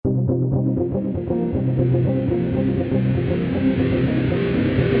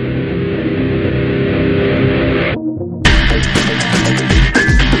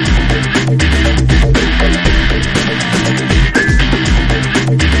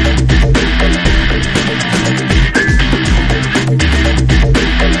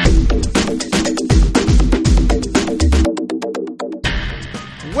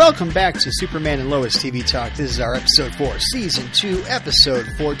welcome back to Superman and Lois TV Talk. This is our episode 4, season 2, episode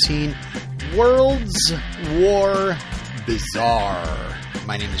 14, World's War Bizarre.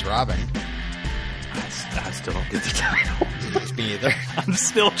 My name is Robin. I still don't get the title. Me either. I'm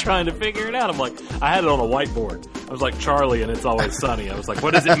still trying to figure it out. I'm like, I had it on a whiteboard. I was like Charlie and It's Always Sunny. I was like,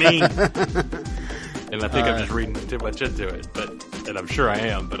 what does it mean? And I think I'm just reading too much into it, and I'm sure I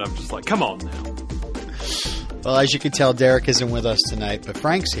am, but I'm just like, come on now. Well, as you can tell, Derek isn't with us tonight, but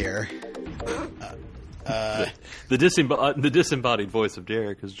Frank's here. The disembodied voice of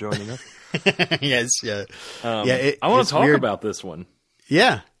Derek is joining us. Yes, yeah. I want to talk about this one.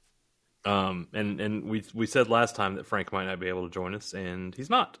 Yeah. And we said last time that Frank might not be able to join us, and he's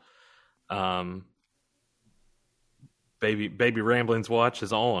not. Baby Ramblings Watch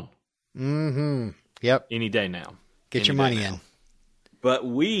is on. Mm-hmm. Yep. Any day now. Get your money in. But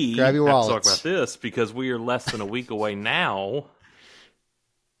we grab your have to wallets. talk about this because we are less than a week away now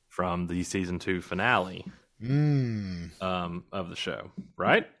from the season 2 finale of the show.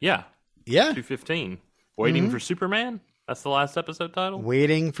 Right? Yeah. Yeah. 2:15. Waiting for Superman? That's the last episode title?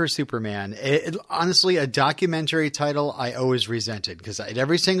 Waiting for Superman. Honestly, a documentary title I always resented because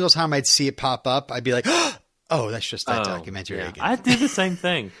every single time I'd see it pop up, I'd be like, oh, that's just that documentary again. I did the same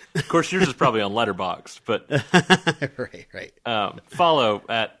thing. Of course, yours is probably on Letterboxd, but right. Follow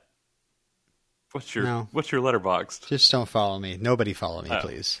at what's your Letterboxd? Just don't follow me. Nobody follow me,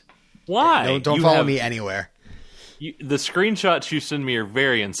 please. Why? No, don't follow me anywhere. The screenshots you send me are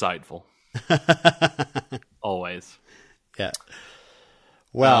very insightful. Always. Yeah.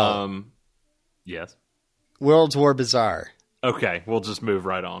 Well. Yes. World's War Bizarre. Okay, we'll just move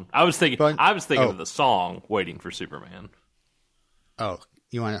right on. I was thinking of the song "Waiting for Superman." Oh,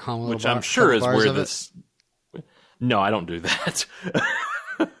 you want to hum a little? Which I'm sure is where this. No, I don't do that.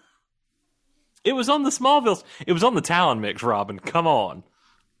 It was on the Smallville. It was on the Talon mix. Robin, come on.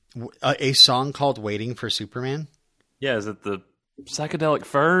 A song called "Waiting for Superman." Yeah, is it the Psychedelic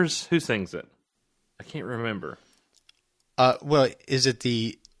Furs? Who sings it? I can't remember. Well, is it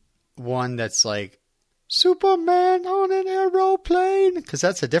the one that's like Superman on an aeroplane? Because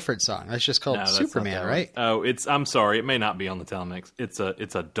that's a different song. That's just called Superman, right? Oh, I'm sorry. It may not be on the Talon mix. It's a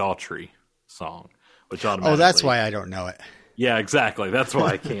Daughtry song, which automatically. Oh, that's why I don't know it. Yeah, exactly. That's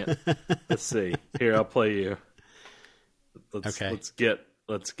why I can't. Let's see. Here, I'll play you. Let's get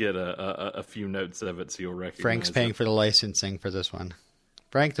a few notes of it so you'll recognize. Frank's paying for the licensing for this one.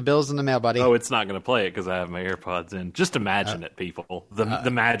 Frank, the bill's in the mail, buddy. Oh, it's not going to play it because I have my AirPods in. Just imagine it, people. The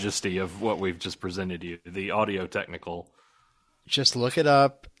majesty of what we've just presented you. The audio technical. Just look it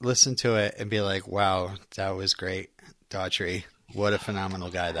up, listen to it, and be like, wow, that was great. Daughtry. What a phenomenal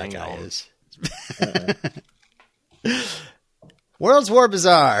guy that guy is. World's War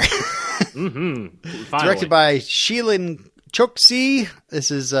Bizarre. Directed by Sheilin Choksi. This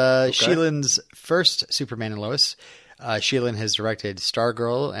is Sheilin's first Superman and Lois. Sheilin has directed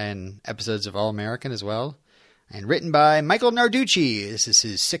Stargirl and episodes of All American as well. And written by Michael Narducci. This is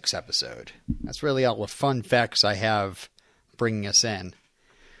his 6th episode. That's really all the fun facts I have bringing us in.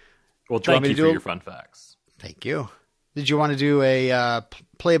 Well, thank you for your fun facts. Thank you. Did you want to do a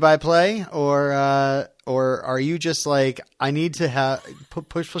play-by-play, or are you just like, I need to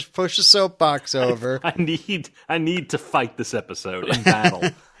push the soapbox over? I need to fight this episode in battle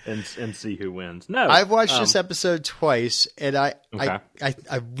and see who wins. No, I've watched this episode twice, and I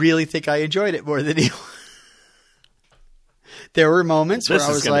really think I enjoyed it more than you. There were moments where I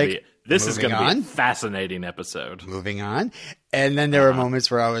was like, this is going to be a fascinating episode. Moving on. And then there were moments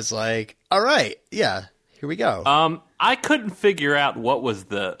where I was like, all right, yeah, here we go. I couldn't figure out what was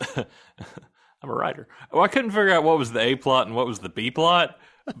the... I'm a writer. I couldn't figure out what was the A plot and what was the B plot,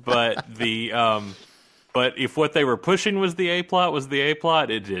 but but if what they were pushing was the A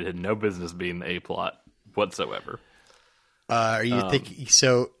plot, it had no business being the A plot whatsoever. Are you thinking...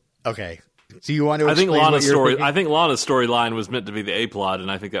 So, okay. Do you want to I think Lana's storyline was meant to be the A plot,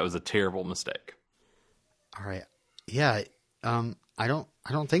 and I think that was a terrible mistake. All right. Yeah. I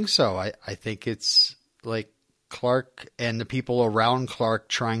don't think so. I think it's like Clark and the people around Clark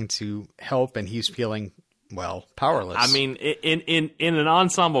trying to help, and he's feeling, well, powerless. I mean, in an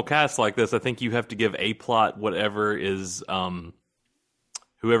ensemble cast like this, I think you have to give A plot whatever is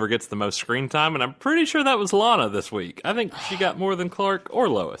whoever gets the most screen time, and I'm pretty sure that was Lana this week. I think she got more than Clark or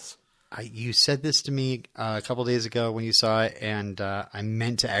Lois. You said this to me a couple days ago when you saw it, and I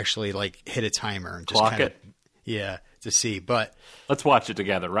meant to actually like hit a timer and just clock it. Yeah, to see. But let's watch it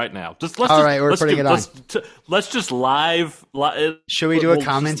together right now. We're putting it on. Let's just live. Should we do a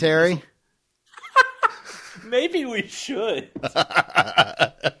commentary? Maybe we should.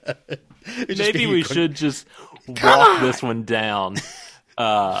 Maybe we should just walk this one down.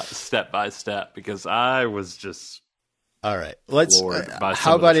 step by step because I was just all right. Let's.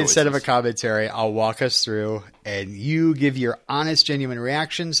 How about instead of a commentary, I'll walk us through, and you give your honest, genuine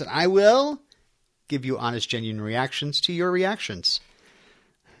reactions, and I will give you honest, genuine reactions to your reactions.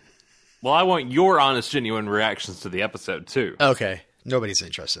 Well, I want your honest, genuine reactions to the episode too. Okay. Nobody's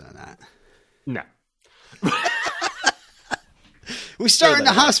interested in that. No. We start in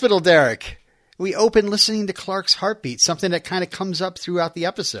the hospital, Derek. We open listening to Clark's heartbeat, something that kind of comes up throughout the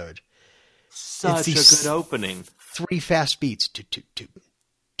episode. Such a good opening. 3 fast beats. Toot, toot, toot,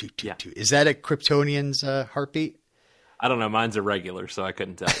 toot, toot, toot. Is that a Kryptonian's heartbeat? I don't know. Mine's irregular, so I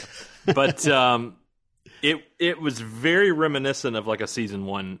couldn't tell you. But it was very reminiscent of like a season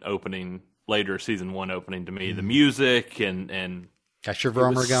 1 opening, later season 1 opening to me. The music and got your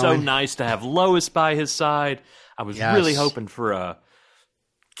Vromer going. So nice to have Lois by his side. I was really hoping for a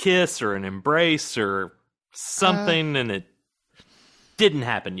kiss or an embrace or something, and it didn't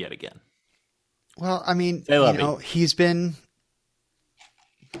happen yet again. Well, I mean, he's been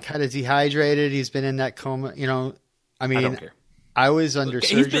kind of dehydrated. He's been in that coma. I mean, I don't care. I was under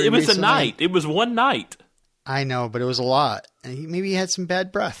surgery. It was recently. a night. It was one night. I know, but it was a lot. And maybe he had some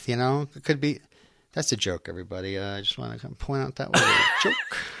bad breath. It could be. That's a joke, everybody. I just want to point out that was a joke.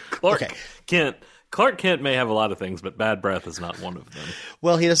 Clark Kent may have a lot of things, but bad breath is not one of them.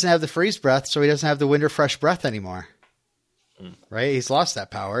 Well, he doesn't have the freeze breath, so he doesn't have the winter fresh breath anymore. Right? He's lost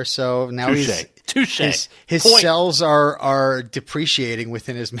that power, so now Touché. His cells are depreciating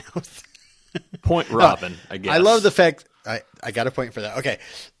within his mouth. Point Robin, I guess. I love the fact I got a point for that. Okay.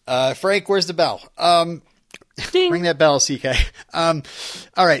 Frank, where's the bell? Ring that bell, CK.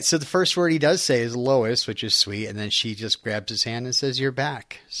 All right, so the first word he does say is Lois, which is sweet, and then she just grabs his hand and says, "You're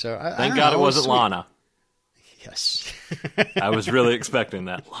back." So thank God it wasn't sweet. Lana. Yes. I was really expecting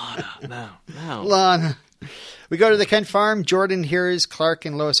that. Lana, no. Lana. We go to the Kent farm. Jordan hears Clark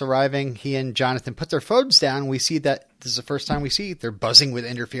and Lois arriving. He and Jonathan put their phones down. We see that this is the first time we see they're buzzing with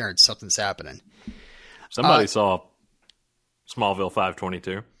interference. Something's happening. Somebody saw Smallville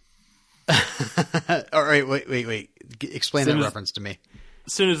 522. All right, wait. Explain that reference to me.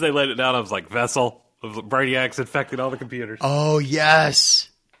 As soon as they laid it down, I was like, Vessel. Brainiac's infected all the computers. Oh, yes.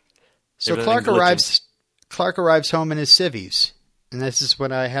 So Clark arrives home in his civvies. And this is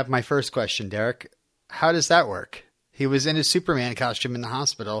when I have my first question, Derek. How does that work? He was in his Superman costume in the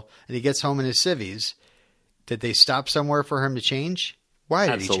hospital, and he gets home in his civvies. Did they stop somewhere for him to change? Why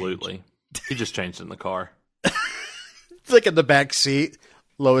did Absolutely. he change? He just changed in the car. Look at the back seat.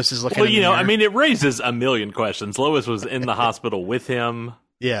 Lois is looking at the mirror. it raises a million questions. Lois was in the hospital with him.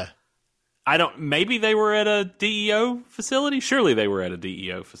 Yeah. Maybe they were at a DEO facility? Surely they were at a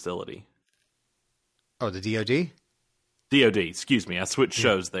DEO facility. Oh, the DOD? DOD, excuse me. I switched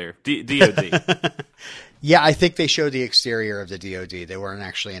shows there. DOD. Yeah, I think they showed the exterior of the DOD. They weren't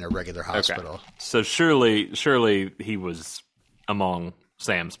actually in a regular hospital. Okay. So surely he was among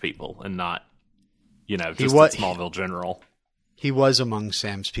Sam's people and not, just a Smallville general. He was among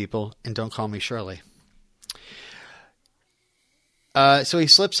Sam's people, and don't call me Shirley. So he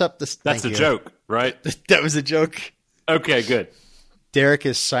slips up the... That's a joke, right? That was a joke. Okay, good. Derek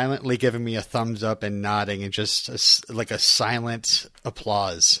is silently giving me a thumbs up and nodding and just like a silent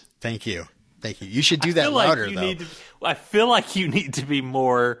applause. Thank you. You should do that louder, though. I feel like you need to be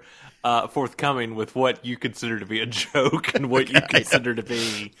more forthcoming with what you consider to be a joke and what you consider to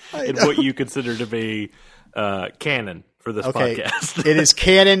be canon for this podcast. It is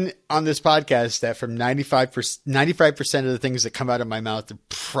canon on this podcast that from 95% of the things that come out of my mouth are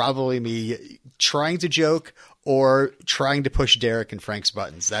probably me trying to joke or trying to push Derek and Frank's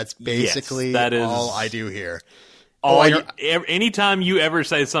buttons. That's basically all I do here. Anytime you ever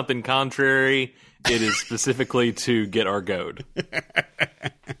say something contrary, it is specifically to get our goad.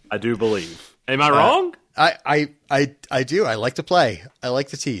 I do believe. Am I wrong? I do. I like to play. I like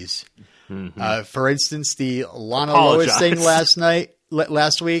to tease. Mm-hmm. For instance, the Lana Lois thing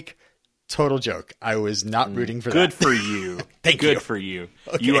last week, total joke. I was not rooting for that. Good for you. Good for you.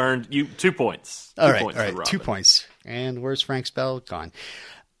 Okay. You earned 2 points. All right. 2 points. And where's Frank's bell? Gone.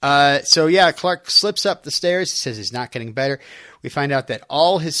 Clark slips up the stairs. He says he's not getting better. We find out that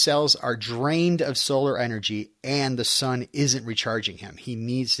all his cells are drained of solar energy and the sun isn't recharging him. He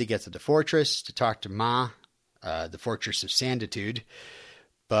needs to get to the fortress to talk to Ma, the Fortress of Sanditude.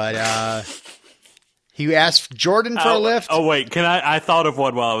 But he asked Jordan for a lift. Oh, wait. I thought of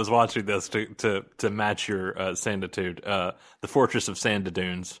one while I was watching this to match your Sanditude. The Fortress of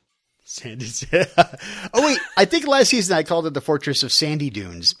Sandidunes. Oh, wait. I think last season I called it the Fortress of Sandy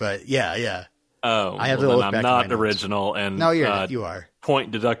Dunes, but yeah. Oh, I'm not original. And no, you are.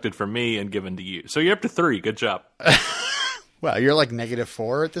 Point deducted from me and given to you. So you're up to 3. Good job. Wow, you're like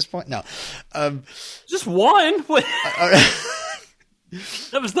 -4 at this point? No. Just one?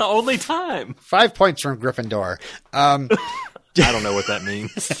 That was the only time. 5 points from Gryffindor. I don't know what that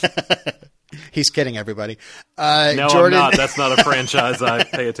means. He's kidding, everybody. No, Jordan... I'm not. That's not a franchise I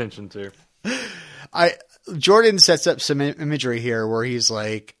pay attention to. Jordan sets up some imagery here where he's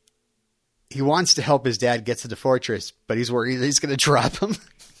like, he wants to help his dad get to the fortress, but he's worried that he's going to drop him.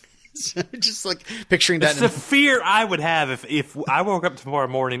 So just like picturing that. It's the fear I would have if I woke up tomorrow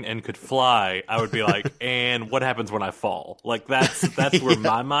morning and could fly. I would be like, and what happens when I fall? Like that's where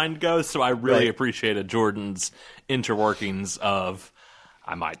my mind goes. So I really appreciated Jordan's interworkings of,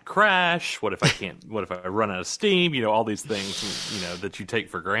 I might crash. What if I can't? What if I run out of steam? You know, all these things, you know, that you take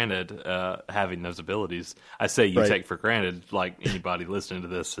for granted, having those abilities. I say you take for granted, like anybody listening to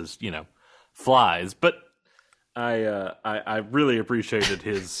this is, you know, flies. But I really appreciated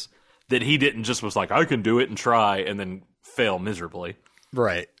his, that he didn't just was like, I can do it and try and then fail miserably.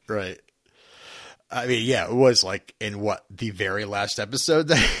 Right. I mean, yeah, it was like in the very last episode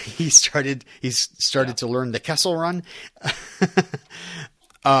that he started to learn the Kessel Run.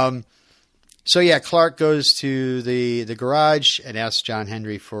 So yeah, Clark goes to the garage and asks John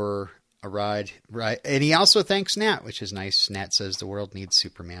Henry for a ride. Right. And he also thanks Nat, which is nice. Nat says the world needs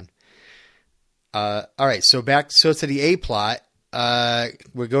Superman. All right. So to the A plot,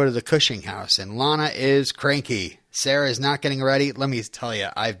 we go to the Cushing house and Lana is cranky. Sarah is not getting ready. Let me tell you,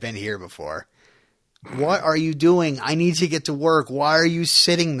 I've been here before. What are you doing? I need to get to work. Why are you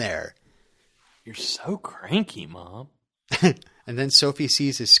sitting there? You're so cranky, Mom. And then Sophie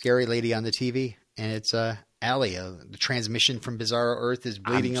sees this scary lady on the TV, and it's Allie. The transmission from Bizarro Earth is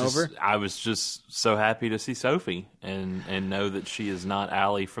bleeding over. I was just so happy to see Sophie and know that she is not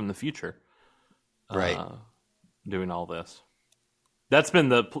Allie from the future. Right. Doing all this. That's been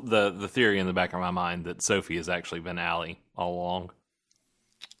the theory in the back of my mind, that Sophie has actually been Allie all along.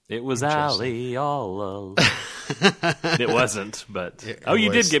 It was Allie all along. It wasn't, but... you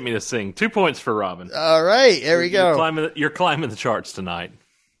did get me to sing. 2 points for Robin. All right, there we go. You're climbing the charts tonight.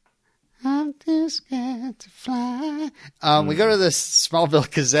 I'm too scared to fly. We go to the Smallville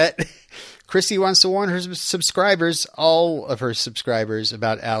Gazette. Chrissy wants to warn her subscribers, all of her subscribers,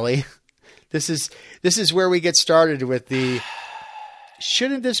 about Allie. This is where we get started with the...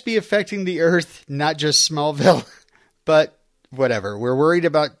 Shouldn't this be affecting the Earth, not just Smallville? But whatever. We're worried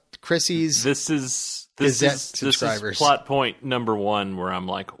about Chrissy's Gazette subscribers. This is plot point number 1 where I'm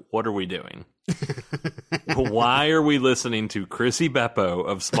like, what are we doing? Why are we listening to Chrissy Beppo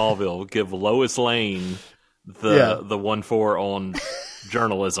of Smallville give Lois Lane the 1-4 on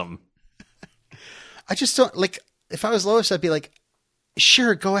journalism? I just don't, like, if I was Lois, I'd be like,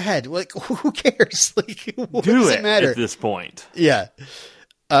 sure, go ahead. Like, who cares? Like, what does it matter at this point? Yeah.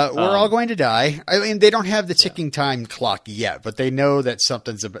 We're all going to die. I mean, they don't have the ticking time clock yet, but they know that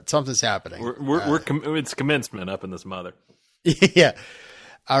something's happening. It's commencement up in this mother. Yeah.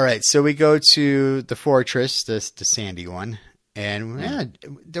 All right. So we go to the fortress, the Sandy one, and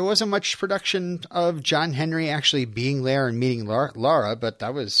there wasn't much production of John Henry actually being there and meeting Laura, but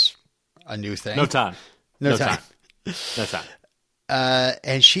that was a new thing. No time. No time.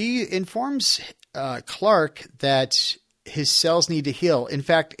 And she informs Clark that his cells need to heal. In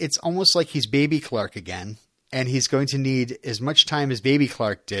fact, it's almost like he's baby Clark again, and he's going to need as much time as baby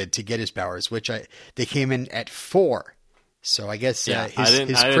Clark did to get his powers, which they came in at 4. So I guess I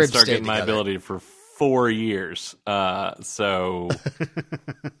didn't start getting my ability for 4 years. So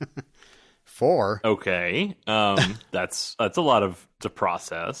 4. Okay, that's a lot to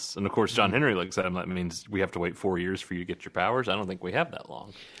process. And of course, John Henry looks at him. That means we have to wait 4 years for you to get your powers. I don't think we have that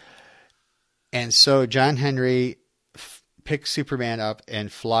long. And so John Henry picks Superman up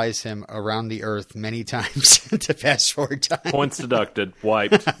and flies him around the Earth many times to fast forward time. Points deducted.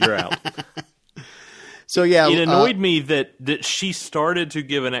 Wiped. You're out. So yeah, it annoyed me that she started to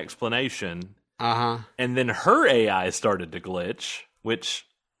give an explanation, and then her AI started to glitch. Which,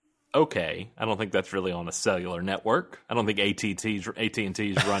 okay, I don't think that's really on a cellular network. I don't think AT&T's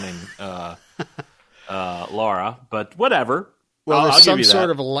running Laura, but whatever. Well, there's some sort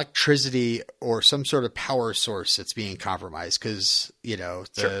of electricity or some sort of power source that's being compromised because, you know,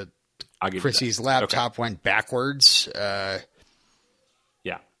 Chrissy's laptop went backwards. Yeah.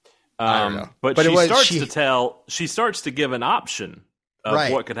 I don't know. But she starts to give an option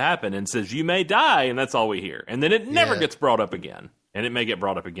of what could happen and says, you may die, and that's all we hear. And then it never gets brought up again. And it may get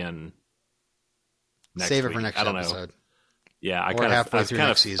brought up again next week. Save it for next episode. Know. Yeah, or halfway through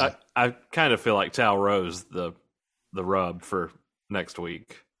next season. I kind of feel like Tal Rose the rub for next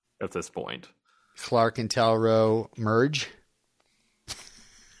week at this point. Clark and Tal-Rho merge?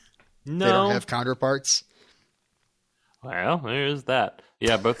 No. They don't have counterparts? Well, there's that.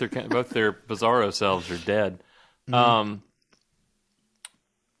 Yeah, both their Bizarro selves are dead. Mm-hmm.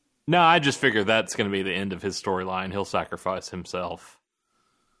 No, I just figure that's going to be the end of his storyline. He'll sacrifice himself.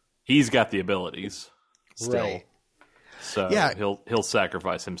 He's got the abilities still, right. So yeah. he'll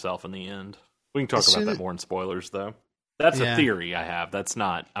sacrifice himself in the end. We can talk about that more in spoilers, though. That's a theory I have. That's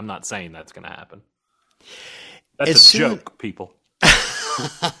not. I'm not saying that's going to happen. That's a joke, people.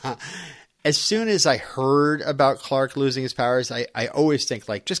 As soon as I heard about Clark losing his powers, I always think,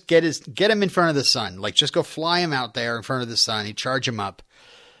 like, just get him in front of the sun. Like, just go fly him out there in front of the sun. He'd charge him up.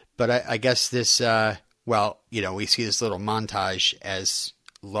 But I guess this, we see this little montage as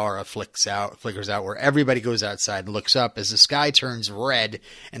Laura flickers out where everybody goes outside and looks up as the sky turns red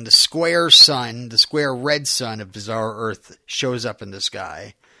and the square red sun of Bizarro Earth shows up in the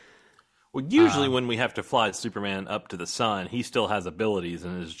sky. Well, usually when we have to fly Superman up to the sun, he still has abilities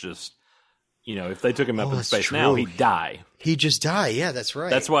and is just, if they took him up in space now, he'd die. He'd just die. Yeah, that's right.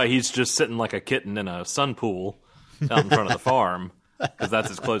 That's why he's just sitting like a kitten in a sun pool out in front of the farm, because that's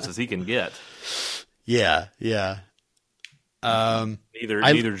as close as he can get. Yeah, yeah.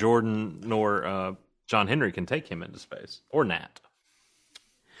 Neither Jordan nor John Henry can take him into space, or Nat.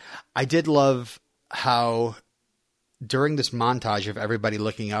 I did love how during this montage of everybody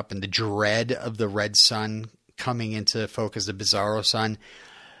looking up and the dread of the red sun coming into focus, the Bizarro sun,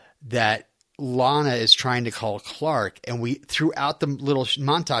 that Lana is trying to call Clark, and we throughout the little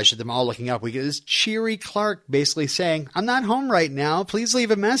montage of them all looking up, we get this cheery Clark basically saying, "I'm not home right now. Please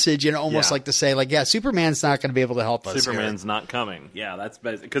leave a message." Almost like to say, like, yeah, Superman's not going to be able to help us. Superman's not coming. Yeah, that's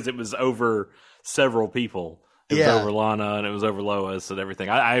because it was over several people. It was over Lana and it was over Lois and everything.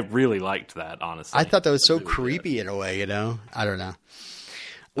 I really liked that, honestly. I thought that was so creepy in a way. I don't know.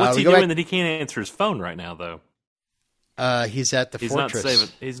 What's he doing that he can't answer his phone right now, though? He's at the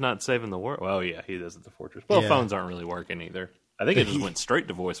fortress. He's not saving the world. Well, yeah, he is at the fortress. Well, phones aren't really working either. I think it just went straight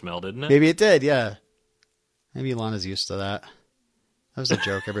to voicemail, didn't it? Maybe it did, yeah. Maybe Lana's used to that. That was a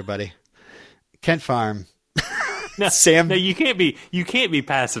joke, everybody. Kent Farm. No, Sam. No, you can't be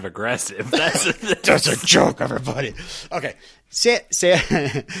passive aggressive. That's a joke, everybody. Okay.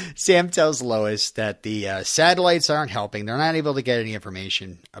 Sam tells Lois that the satellites aren't helping. They're not able to get any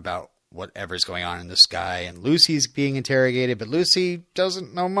information about whatever's going on in the sky, and Lucy's being interrogated, but Lucy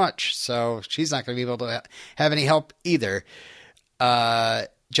doesn't know much, so she's not going to be able to have any help either.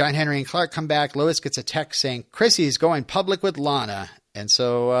 John Henry and Clark come back. Lois gets a text saying Chrissy's going public with Lana, and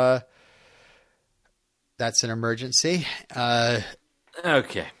so that's an emergency.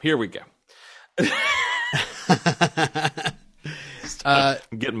 Okay, here we go. I'm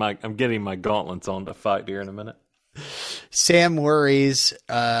getting my gauntlets on to fight here in a minute. Sam worries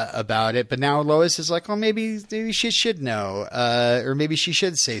about it, but now Lois is like, well, maybe she should know, or maybe she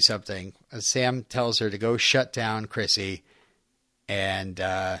should say something. Sam tells her to go shut down Chrissy, and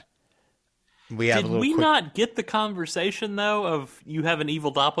we have Did we not get the conversation, though, of you have an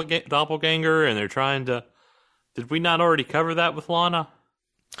evil doppelganger, and they're trying to... Did we not already cover that with Lana?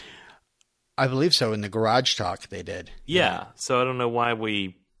 I believe so. In the garage talk, they did. Yeah, so I don't know why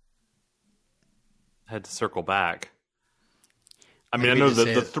we had to circle back. I mean, I know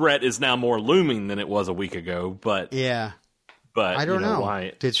that the threat is now more looming than it was a week ago, but... Yeah. But I don't know.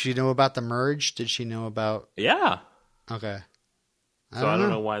 Why... Did she know about the merge? Did she know about... Yeah. Okay. I don't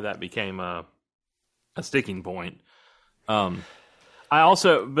know why that became a sticking point. But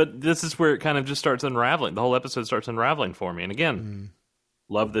this is where it kind of just starts unraveling. The whole episode starts unraveling for me. And again,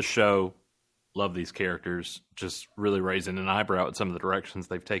 love this show. Love these characters. Just really raising an eyebrow at some of the directions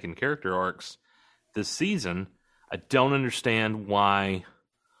they've taken character arcs this season. I don't understand why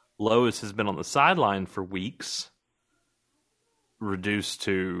Lois has been on the sideline for weeks, reduced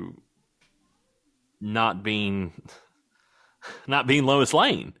to not being Lois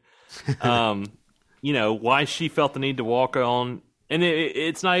Lane. Why she felt the need to walk on, and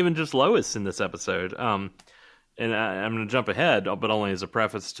it's not even just Lois in this episode. And I'm going to jump ahead, but only as a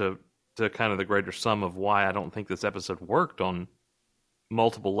preface to kind of the greater sum of why I don't think this episode worked on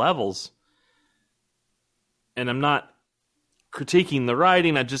multiple levels. And I'm not critiquing the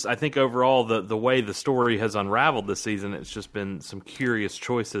writing. I think overall the way the story has unraveled this season, it's just been some curious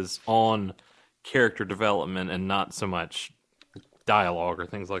choices on character development and not so much dialogue or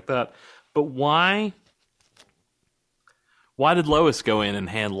things like that. But why did Lois go in and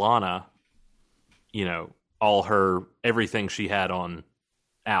hand Lana, everything she had on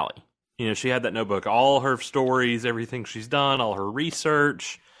Allie? She had that notebook, all her stories, everything she's done, all her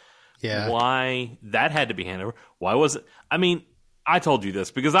research. Yeah. Why that had to be handed over? Why was it? I mean, I told you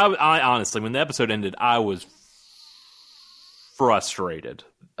this because I honestly, when the episode ended, I was frustrated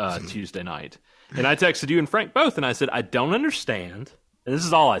Tuesday night. And I texted you and Frank both, and I said, I don't understand. And this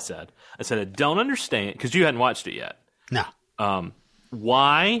is all I said. I said, I don't understand, because you hadn't watched it yet. No.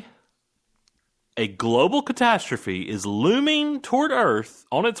 Why a global catastrophe is looming toward Earth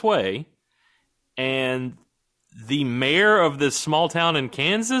on its way, and the mayor of this small town in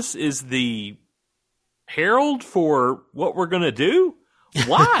Kansas is the herald for what we're going to do?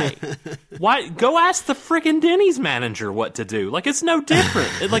 Why? Why? Go ask the freaking Denny's manager what to do. Like, it's no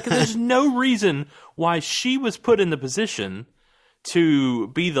different. Like, there's no reason why she was put in the position to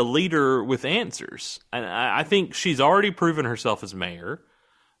be the leader with answers. And I think she's already proven herself as mayor.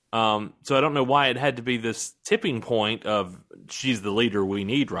 So I don't know why it had to be this tipping point of she's the leader we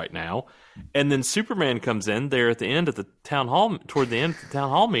need right now. And then Superman comes in there at the end of the town hall, toward the end of the town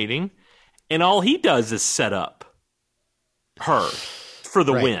hall meeting, and all he does is set up her for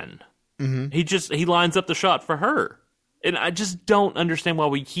the win. Mm-hmm. He lines up the shot for her. And I just don't understand why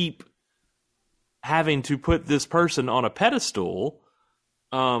we keep having to put this person on a pedestal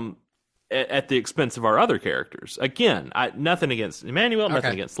at the expense of our other characters. Again, nothing against Emmanuel,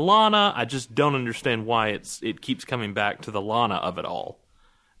 nothing against Lana. I just don't understand why it keeps coming back to the Lana of it all.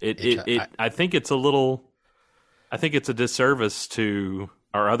 I think it's a disservice to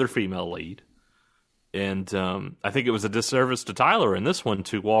our other female lead. And I think it was a disservice to Tyler in this one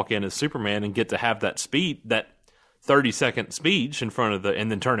to walk in as Superman and get to have that 30-second speech in front of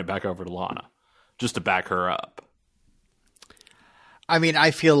and then turn it back over to Lana just to back her up. I mean, I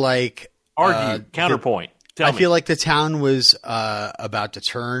feel like counterpoint. I feel like the town was about to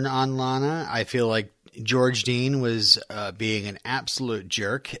turn on Lana. I feel like George Dean was being an absolute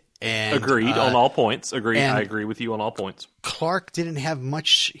jerk. And agreed on all points. Agreed. I agree with you on all points. Clark didn't have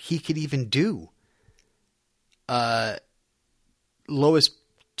much he could even do. Lois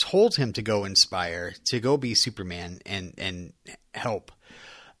told him to go inspire, to go be Superman and help.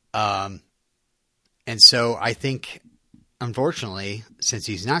 And so I think, unfortunately, since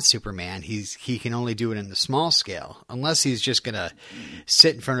he's not Superman, he can only do it in the small scale, unless he's just going to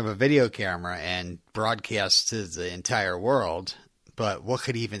sit in front of a video camera and broadcast to the entire world. But what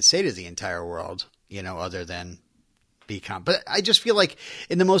could he even say to the entire world, other than be calm? But I just feel like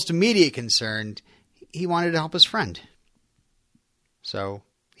in the most immediate concern, he wanted to help his friend. So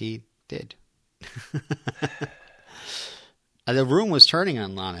he did. The room was turning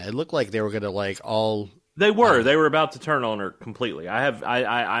on Lana. It looked like they were going to all... They were about to turn on her completely.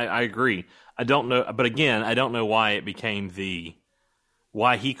 I agree. I don't know, but again, I don't know why it became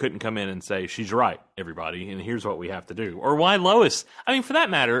why he couldn't come in and say, she's right, everybody, and here's what we have to do. Or why Lois, I mean, for that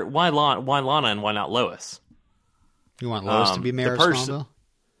matter, why Lana and why not Lois? You want Lois to be mayor of Smallville?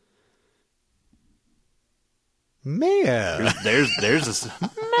 Mayor. There's a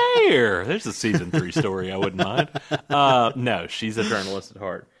mayor. There's a season 3 story I wouldn't mind. No, she's a journalist at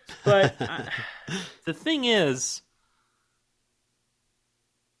heart. But the thing is,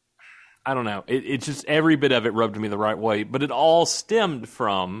 I don't know. It just, every bit of it rubbed me the right way. But it all stemmed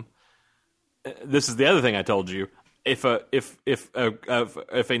from, this is the other thing I told you. If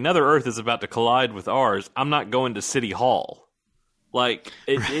another Earth is about to collide with ours, I'm not going to City Hall. Like,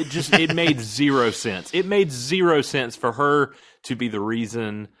 it made zero sense. It made zero sense for her to be the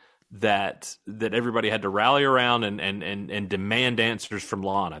reason that everybody had to rally around and demand answers from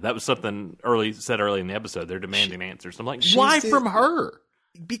Lana. That was something said early in the episode. They're demanding answers. I'm like, why from her?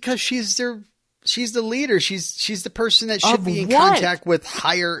 Because she's the leader. She's the person that should be in contact with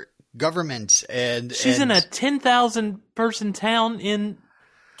higher government, and she's in a 10,000 person town in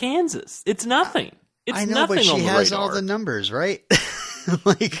Kansas. It's nothing. I know, but she has all the numbers, right?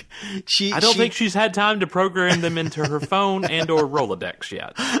 Like I don't think she's had time to program them into her phone and or Rolodex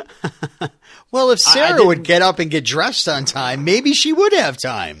yet. Well, if Sarah would get up and get dressed on time, maybe she would have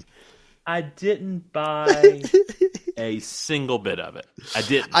time. I didn't buy a single bit of it. I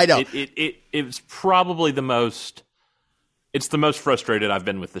didn't. I know. It was probably the most frustrated I've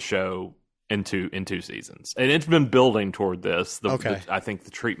been with the show in two seasons. And it's been building toward this. I think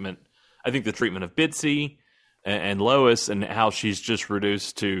the treatment of Bitsy and Lois, and how she's just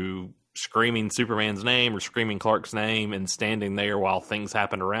reduced to screaming Superman's name or screaming Clark's name and standing there while things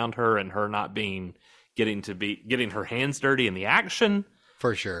happen around her, and her not getting her hands dirty in the action.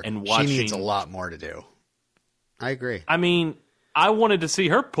 For sure. And watching, she needs a lot more to do. I agree. I mean, I wanted to see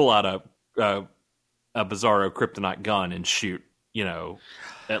her pull out a Bizarro kryptonite gun and shoot,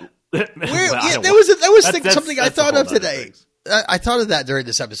 that was something I thought of today. I thought of that during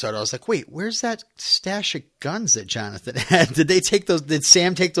this episode. I was like, wait, where's that stash of guns that Jonathan had? Did they take those? Did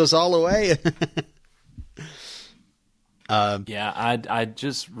Sam take those all away? Yeah, I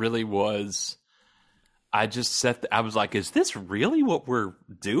just really was. I just I was like, is this really what we're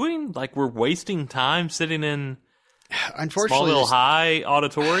doing? Like, we're wasting time sitting in unfortunately Smallville High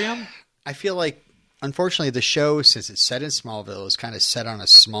Auditorium? I feel like, unfortunately, the show, since it's set in Smallville, is kind of set on a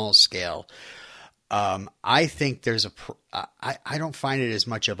small scale. I think there's I don't find it as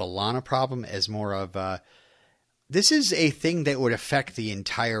much of a Lana problem as more of this is a thing that would affect the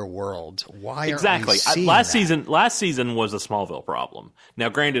entire world. Why exactly? Are we seeing last that? Last season was a Smallville problem. Now,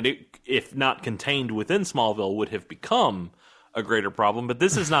 granted, if not contained within Smallville, would have become a greater problem. But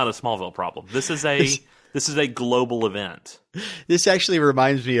this is not a Smallville problem. This is a global event. This actually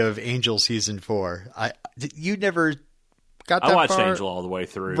reminds me of Angel season 4. You never got that I watched far? Angel all the way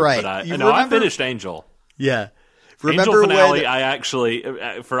through, right? But I finished Angel. Yeah, Angel finale. I actually,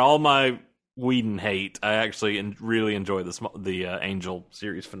 for all my Whedon hate, I actually really enjoy the Angel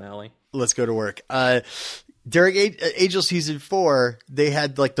series finale. Let's go to work. During Angel season 4, they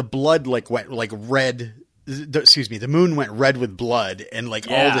had like the blood went like red. The moon went red with blood, and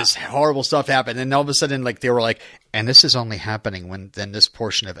all this horrible stuff happened. And all of a sudden, they were like, and this is only happening within this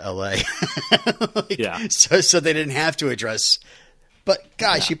portion of LA. So they didn't have to address. But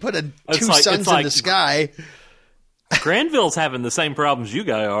gosh, you put two suns in the sky. Granville's having the same problems you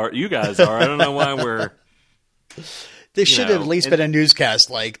guys are. I don't know why we're. There should have at least been a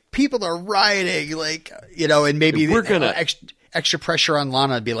newscast people are rioting, and maybe we're gonna extra pressure on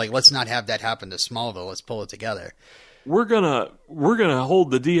Lana to be like, let's not have that happen to Smallville. Let's pull it together. We're gonna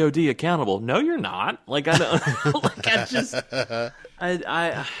hold the DOD accountable. No, you're not. I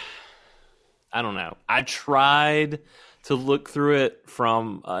don't know. I tried to look through it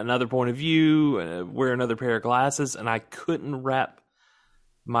from another point of view, wear another pair of glasses, and I couldn't wrap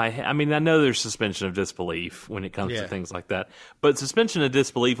my head. I mean, I know there's suspension of disbelief when it comes to things like that, but suspension of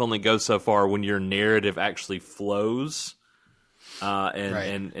disbelief only goes so far when your narrative actually flows.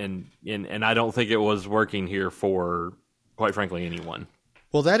 And I don't think it was working here for, quite frankly, anyone.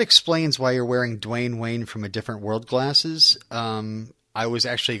 Well, that explains why you're wearing Dwayne Wayne from a Different World glasses. I was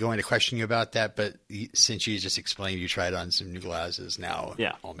actually going to question you about that, but since you just explained you tried on some new glasses, now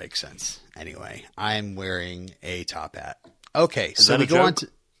it all makes sense. Anyway, I'm wearing a top hat. Okay, so we go on to...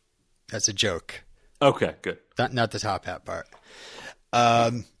 That's a joke. Okay, good. Not the top hat part.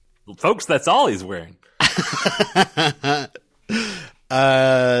 Folks, that's all he's wearing.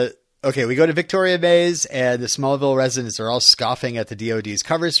 Okay, we go to Victoria Mays, and the Smallville residents are all scoffing at the DOD's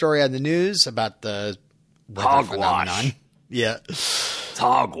cover story on the news about the weather phenomenon. Yeah. It's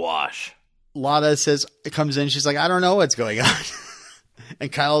hogwash. Lana comes in, she's like, I don't know what's going on. And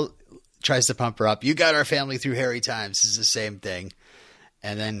Kyle tries to pump her up. You got our family through hairy times. This is the same thing.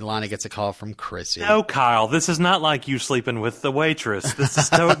 And then Lana gets a call from Chrissy. No, Kyle, this is not like you sleeping with the waitress. This is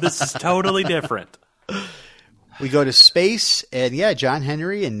totally different. We go to space, and John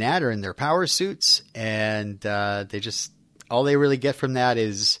Henry and Nat are in their power suits, and all they really get from that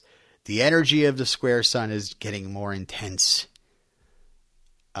is the energy of the square sun is getting more intense.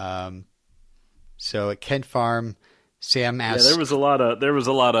 So at Kent Farm, Sam asks... there was a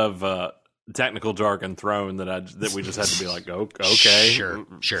lot of technical jargon thrown that we just had to be like, okay,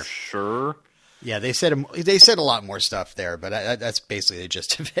 sure. Yeah, they said a lot more stuff there, but that's basically the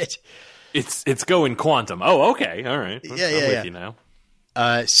gist of it. It's going quantum. Oh, okay, all right. I'm with you now.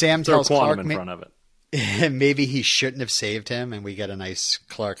 Sam tells Clark in front of it. Maybe he shouldn't have saved him, and we get a nice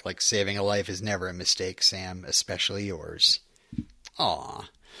Clark saving a life is never a mistake, Sam, especially yours. Aw.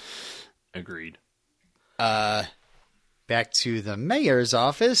 Agreed. Back to the mayor's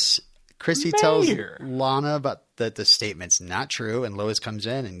office. Chrissy tells Lana about that the statement's not true, and Lois comes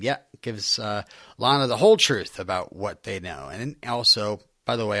in and gives Lana the whole truth about what they know. And also,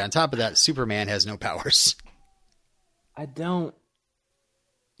 by the way, on top of that, Superman has no powers. I don't.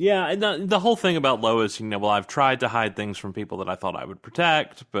 Yeah, and the whole thing about Lois, I've tried to hide things from people that I thought I would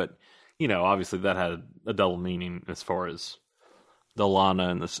protect, but obviously that had a double meaning as far as the Lana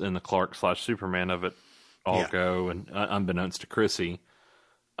and the Clark / Superman of it all go, and unbeknownst to Chrissy.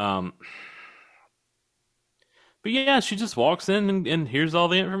 But she just walks in and here's all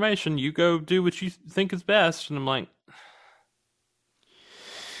the information. You go do what you think is best. And I'm like,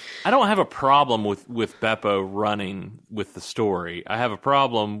 I don't have a problem with Beppo running with the story. I have a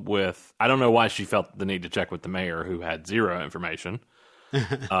problem with, I don't know why she felt the need to check with the mayor, who had zero information.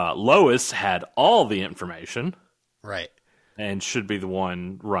 Lois had all the information. Right. And should be the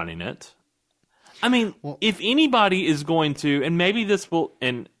one running it. I mean, if anybody is going to, and maybe this will,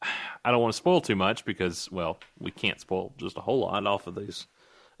 and I don't want to spoil too much because, we can't spoil just a whole lot off of these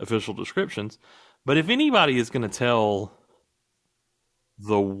official descriptions. But if anybody is going to tell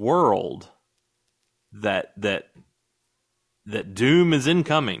the world that doom is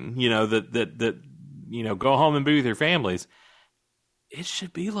incoming, that go home and be with your families. It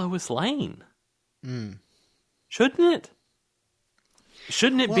should be Lois Lane. Shouldn't it?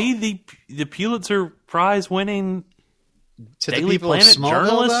 Shouldn't it be the Pulitzer Prize winning Daily Planet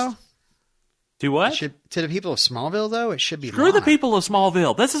journalist? Though? Do what? To the people of Smallville, though, it should be Screw Lana. the people of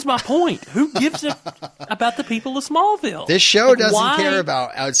Smallville. This is my point. Who gives a about the people of Smallville? This show doesn't care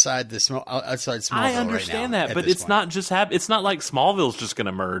about outside Smallville. I understand right now, that, but it's not just it's not like Smallville's just going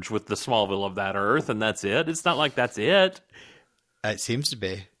to merge with the Smallville of that Earth, and that's it. It's not like that's it. It seems to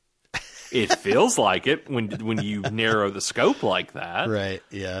be. It feels like it when you narrow the scope like that. Right,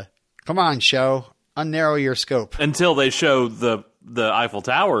 yeah. Come on, show. Unnarrow your scope. Until they show the Eiffel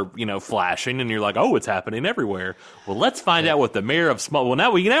Tower, flashing, and you're like, oh, it's happening everywhere. Well, let's find out what the mayor of Smallville... Well,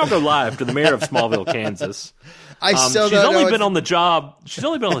 now we can go live to the mayor of Smallville, Kansas. She's only been on the job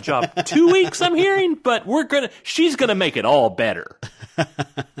 2 weeks, I'm hearing, but she's gonna make it all better.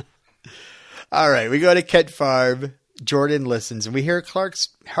 All right, we go to Kent Farm. Jordan listens, and we hear Clark's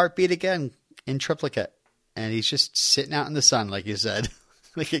heartbeat again in triplicate, and he's just sitting out in the sun, like you said.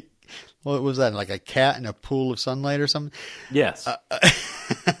 What was that, like a cat in a pool of sunlight or something? Yes.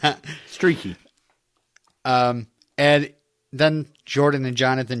 Streaky. And then Jordan and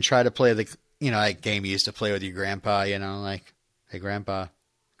Jonathan try to play that game you used to play with your grandpa, like, hey, Grandpa,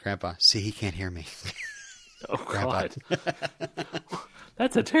 see, he can't hear me. Oh, God.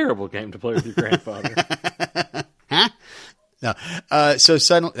 That's a terrible game to play with your grandfather. Huh? No. So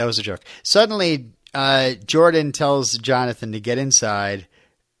suddenly, that was a joke. Suddenly, Jordan tells Jonathan to get inside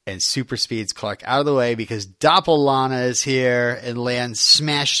and super speeds Clark out of the way because Doppelana is here, and Lan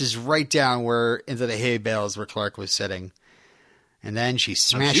smashes right down into the hay bales where Clark was sitting. And then she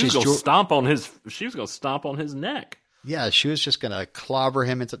smashes. She was going to stomp on his neck. Yeah, she was just going to clobber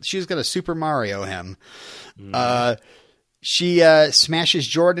him she was going to Super Mario him. She smashes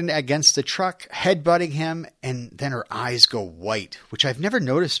Jordan against the truck, headbutting him, and then her eyes go white, which I've never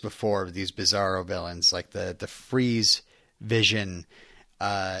noticed before with these Bizarro villains. Like the freeze vision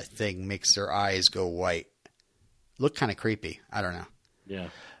thing makes their eyes go white. Look kind of creepy. I don't know.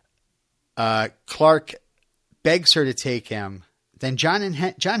 Yeah. Clark begs her to take him. Then John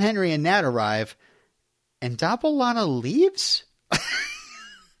Henry and Nat arrive, and Doppelana leaves?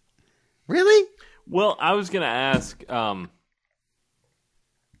 Really? Well, I was going to ask,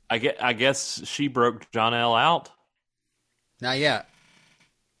 I guess she broke John-El out? Not yet.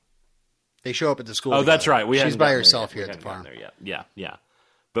 They show up at the school. Oh, together. That's right. She's by herself here at the farm. Yeah.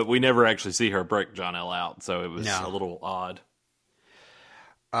 But we never actually see her break John-El out, so it was a little odd.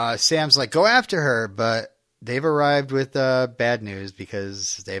 Sam's like, go after her, but they've arrived with bad news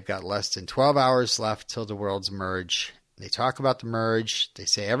because they've got less than 12 hours left till the worlds merge. They talk about the merge. They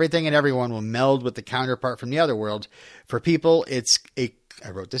say everything and everyone will meld with the counterpart from the other world. For people, it's I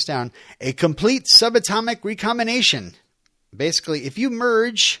wrote this down, a complete subatomic recombination. Basically, if you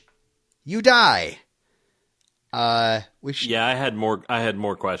merge, you die. I had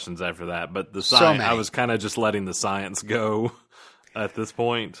more questions after that, but the science, I was kind of just letting the science go at this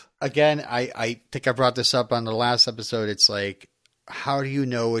point. Again, I think I brought this up on the last episode. It's like, how do you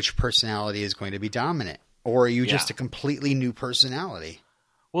know which personality is going to be dominant? Or are you just a completely new personality?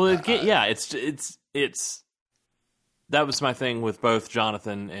 Well, it's that was my thing with both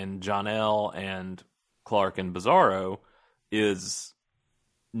Jonathan and John-El and Clark and Bizarro is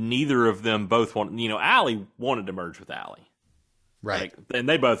neither of them both want. Allie wanted to merge with Allie, right? And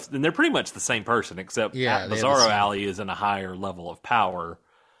they're pretty much the same person, except Bizarro Allie is in a higher level of power,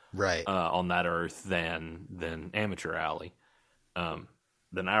 right, on that Earth than amateur Allie,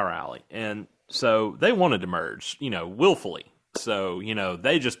 than our Allie, and. So they wanted to merge, willfully. So,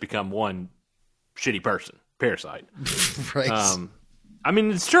 they just become one shitty person, parasite. Right. I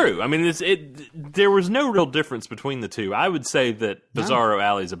mean, it's true. I mean, there was no real difference between the two. I would say that Bizarro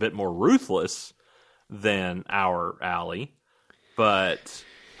Alley is a bit more ruthless than our Alley, but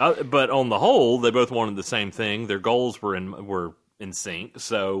on the whole, they both wanted the same thing. Their goals were in sync.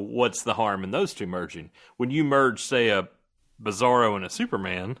 So what's the harm in those two merging? When you merge, say, a Bizarro and a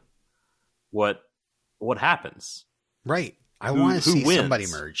Superman, what happens? Right. I want to see wins? Somebody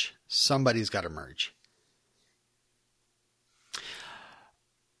merge. Somebody's got to merge.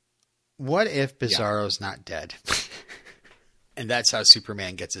 What if Bizarro's not dead? And that's how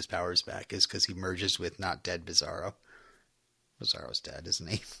Superman gets his powers back, is because he merges with not dead Bizarro. Bizarro's dead, isn't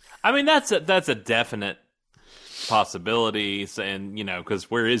he? I mean, that's a definite possibility, and because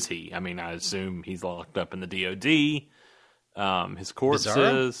where is he? I mean, I assume he's locked up in the DOD. His corpse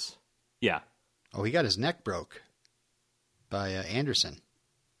is... Yeah. Oh, he got his neck broke by Anderson.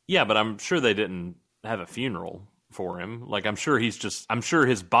 Yeah, but I'm sure they didn't have a funeral for him. Like, I'm sure his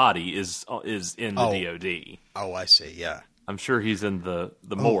body is in the DOD. Oh, I see. Yeah. I'm sure he's in the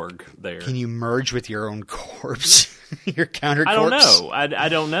morgue there. Can you merge with your own corpse? Your counter I corpse? don't know. I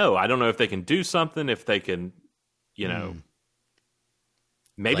don't know. I don't know if they can do something, if they can, maybe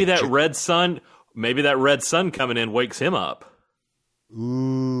like maybe that red sun coming in wakes him up.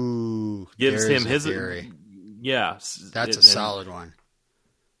 Ooh. Gives him his theory. Yeah. That's a solid one.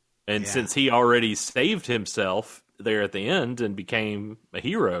 And since he already saved himself there at the end and became a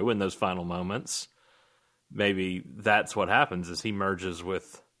hero in those final moments, maybe that's what happens is he merges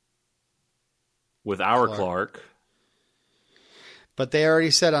with our Clark. But they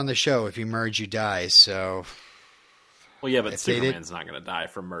already said on the show, if you merge, you die, so... Well, yeah, but Superman's not going to die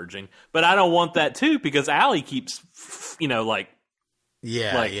from merging. But I don't want that, too, because Allie keeps,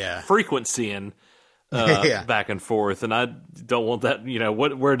 frequencying back and forth, and I don't want that,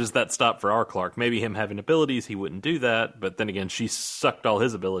 where does that stop for our Clark? Maybe him having abilities, he wouldn't do that, but then again, she sucked all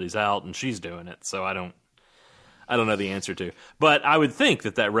his abilities out, and she's doing it, so I don't know the answer to. But I would think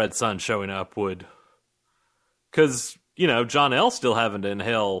that red sun showing up would... Because... John-L still having to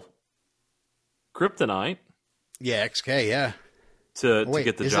inhale kryptonite. Yeah, XK, yeah. To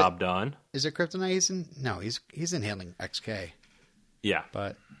get the job done. Is it kryptonite No, he's inhaling XK. Yeah.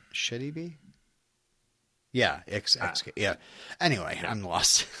 But should he be? Yeah, XK. Yeah. Anyway, I'm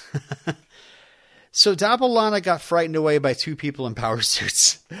lost. So Lana got frightened away by two people in power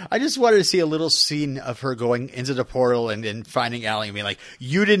suits. I just wanted to see a little scene of her going into the portal and finding Allie and being like,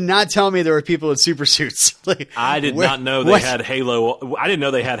 you did not tell me there were people in super suits. Like, I did not know they had Halo. I didn't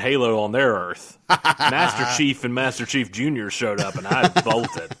know they had Halo on their Earth. Master Chief and Master Chief Jr. showed up and I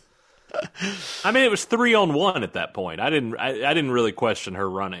bolted. I mean, it was 3-on-1 at that point. I didn't really question her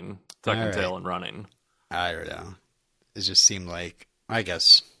running, tucking tail and running. I don't know. It just seemed like, I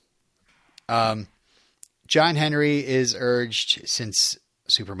guess. John Henry is urged, since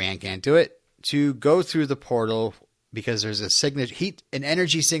Superman can't do it, to go through the portal because there's an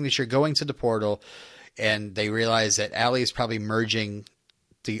energy signature going to the portal, and they realize that Allie is probably merging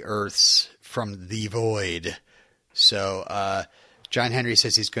the Earths from the void. So John Henry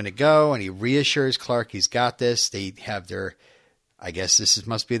says he's going to go, and he reassures Clark he's got this. They have I guess this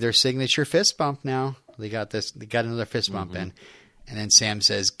must be their signature fist bump now. They got this. They got another fist bump in, and then Sam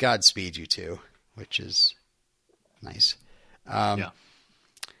says, "Godspeed, you two," which is nice. Back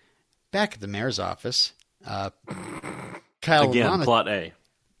at the mayor's office, Kyle again, and Lana, plot A.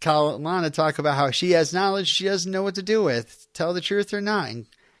 Kyle and Lana talk about how she has knowledge she doesn't know what to do with. Tell the truth or not. And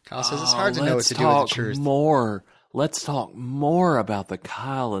Kyle says it's hard to know what to do with the truth. Let's talk more about the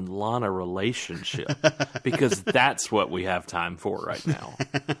Kyle and Lana relationship because that's what we have time for right now.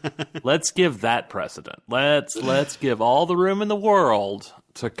 Let's give that precedent. Let's give all the room in the world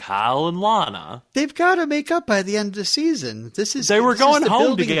to Kyle and Lana. They've got to make up by the end of the season. They were going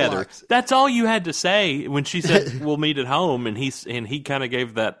home together. Blocks. That's all you had to say when she said we'll meet at home, and he kind of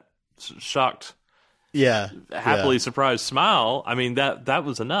gave that shocked, happily surprised smile. I mean that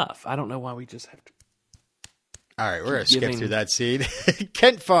was enough. I don't know why we just have to. All right, we're going to skip through that scene.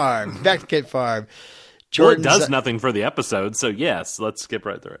 Kent Farm. Back to Kent Farm. Jordan does nothing for the episode, so yes, let's skip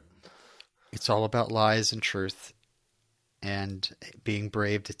right through it. It's all about lies and truth and being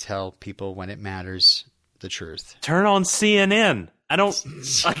brave to tell people when it matters the truth. Turn on CNN. I don't...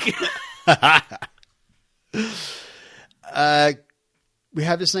 We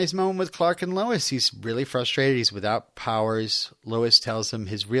have this nice moment with Clark and Lois. He's really frustrated. He's without powers. Lois tells him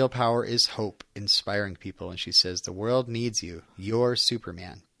his real power is hope, inspiring people. And she says, the world needs you. You're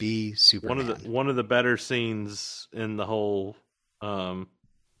Superman. Be Superman. One of the better scenes in the whole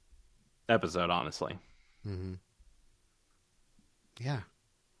episode, honestly. Mm-hmm. Yeah.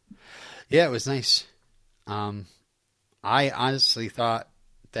 Yeah, it was nice. I honestly thought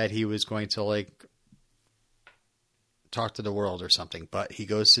that he was going to, talk to the world or something, but he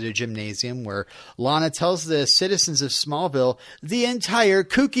goes to the gymnasium where Lana tells the citizens of Smallville the entire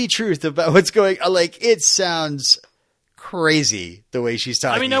kooky truth about what's going on. It sounds crazy the way she's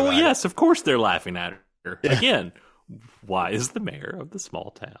talking about yes, of course they're laughing at her. Yeah. Again, why is the mayor of the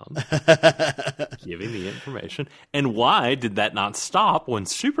small town giving the information? And why did that not stop when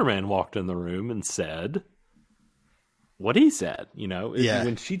Superman walked in the room and said what he said,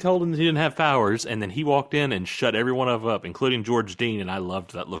 when she told him he didn't have powers, and then he walked in and shut every one of them up, including George Dean, and I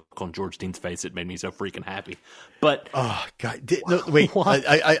loved that look on George Dean's face. It made me so freaking happy. But oh god, wait!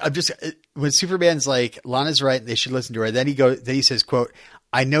 I'm just when Superman's like, Lana's right, they should listen to her. Then he says, "quote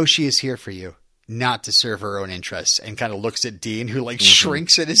I know she is here for you, not to serve her own interests," and kind of looks at Dean, who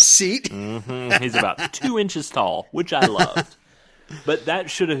shrinks in his seat. Mm-hmm. He's about 2 inches tall, which I loved. But that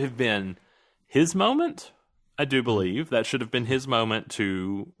should have been his moment. I do believe that should have been his moment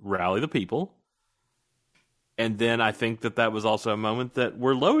to rally the people. And then I think that was also a moment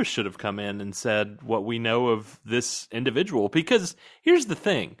where Lois should have come in and said what we know of this individual. Because here's the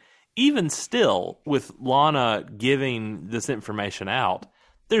thing. Even still, with Lana giving this information out,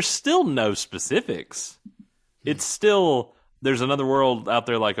 there's still no specifics. It's still, there's another world out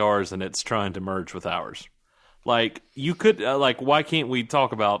there like ours, and it's trying to merge with ours. Like, you could, why can't we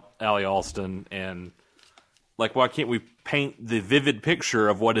talk about Allie Alston and, why can't we paint the vivid picture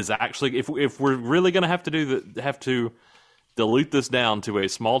of what is actually, if we're really going to have to dilute this down to a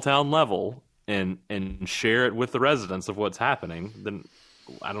small town level and share it with the residents of what's happening, then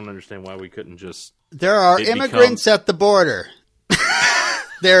I don't understand why we couldn't just. There are immigrants at the border.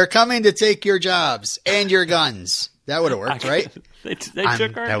 They're coming to take your jobs and your guns. That would have worked, right? They took our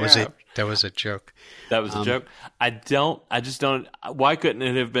jobs. That was a joke. That was a joke. I just don't. Why couldn't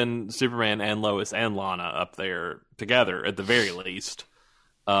it have been Superman and Lois and Lana up there together at the very least,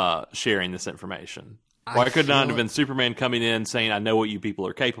 sharing this information? Why could not have been Superman coming in saying, "I know what you people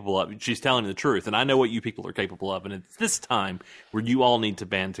are capable of." She's telling the truth, and I know what you people are capable of, and it's this time where you all need to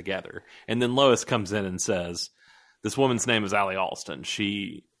band together. And then Lois comes in and says, "This woman's name is Allie Alston.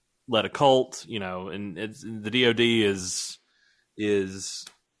 She led a cult, and the DOD is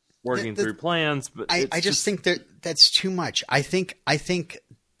working through plans." But I just think that's too much. I think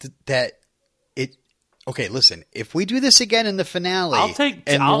that it. Okay, listen. If we do this again in the finale, I'll take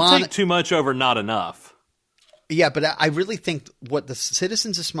too much over not enough. Yeah, but I really think what the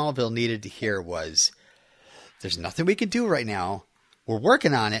citizens of Smallville needed to hear was, "There's nothing we can do right now. We're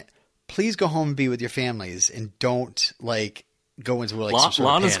working on it. Please go home and be with your families, and don't go into some sort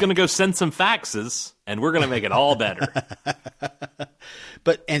Lana's of going to go send some faxes, and we're going to make it all better."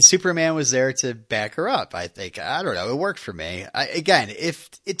 And Superman was there to back her up. I think, I don't know, it worked for me. Again, if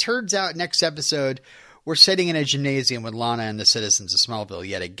it turns out next episode we're sitting in a gymnasium with Lana and the citizens of Smallville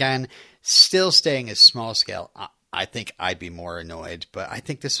yet again, still staying as small scale, I think I'd be more annoyed. But I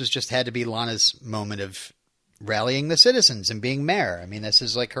think this was just had to be Lana's moment of rallying the citizens and being mayor. I mean, this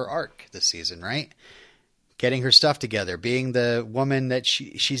is like her arc this season, right? Getting her stuff together, being the woman that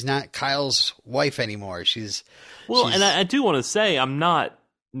she's not Kyle's wife anymore. And I do want to say, I'm not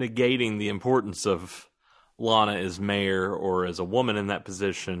negating the importance of Lana as mayor or as a woman in that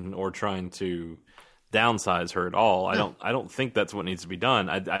position or trying to downsize her at all. No. I don't think that's what needs to be done.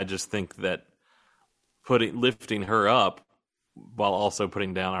 I just think that lifting her up while also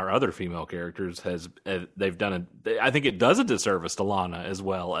putting down our other female characters they've done I think it does a disservice to Lana as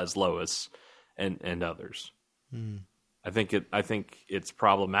well as Lois and others. I think it's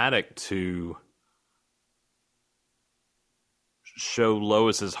problematic to show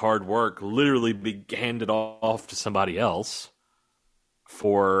Lois's hard work literally be handed off to somebody else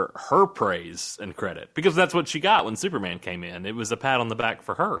for her praise and credit, because that's what she got when Superman came in. It was a pat on the back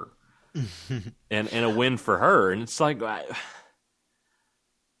for her and a win for her. And it's like,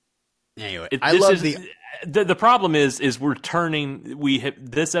 anyway, the problem is we're turning,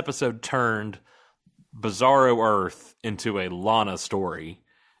 this episode turned Bizarro Earth into a Lana story.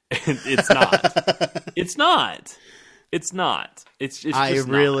 It's not. It's not. It's just I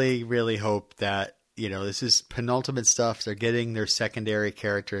really, really hope that, this is penultimate stuff. They're getting their secondary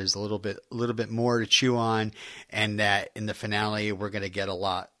characters a little bit more to chew on, and that in the finale we're going to get a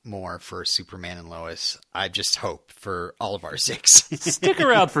lot more for Superman and Lois. I just hope for all of our sakes. Stick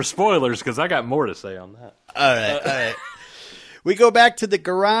around for spoilers, because I got more to say on that. All right. We go back to the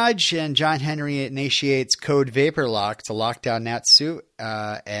garage, and John Henry initiates code Vapor Lock to lock down Nat's suit,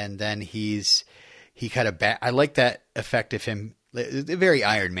 and then he kind of I like that effect of him, very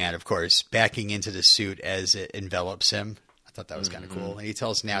Iron Man, of course, backing into the suit as it envelops him. I thought that was kind of cool. And he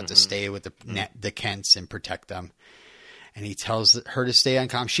tells Nat to stay with the Kents and protect them. And he tells her to stay on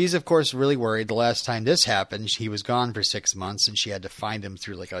comm. She's, of course, really worried. The last time this happened, he was gone for 6 months, and she had to find him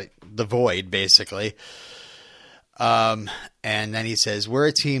through the void, basically. And then he says, "We're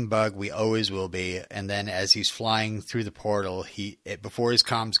a team, Bug. We always will be." And then as he's flying through the portal, before his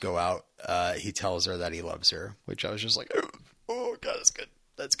comms go out, he tells her that he loves her, which I was just like, oh God, that's good.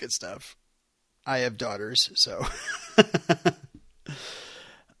 That's good stuff. I have daughters, so.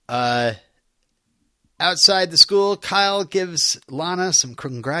 Outside the school, Kyle gives Lana some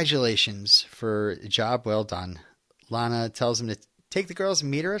congratulations for a job well done. Lana tells him to take the girls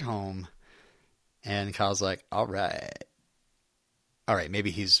and meet her at home. And Kyle's like, all right. All right, maybe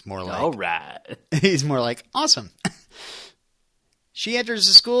he's more like... all right. He's more like, awesome. She enters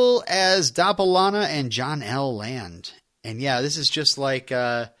the school as Doppelana and John L. Land. And yeah, this is just like...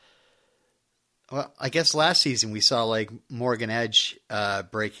 well, I guess last season we saw Morgan Edge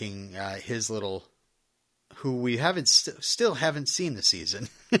breaking his little who we still haven't seen this season.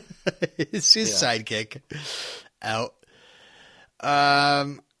 His sidekick out.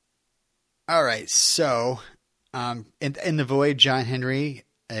 All right, so in the void, John Henry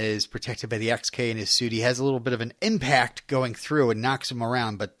is protected by the XK in his suit. He has a little bit of an impact going through and knocks him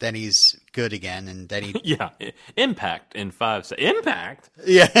around, but then he's good again, and then he impact in 5 seconds. Impact,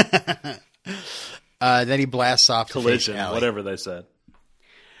 then he blasts off collision, to whatever they said.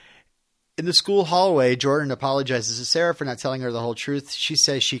 In the school hallway, Jordan apologizes to Sarah for not telling her the whole truth. She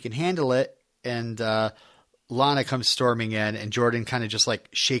says she can handle it, and Lana comes storming in, and Jordan kind of just like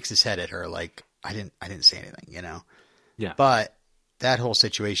shakes his head at her, like I didn't say anything, you know. Yeah. But that whole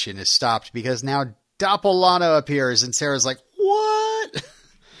situation is stopped because now Doppel-Lana appears, and Sarah's like, "What?"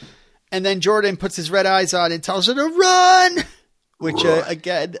 And then Jordan puts his red eyes on and tells her to run, which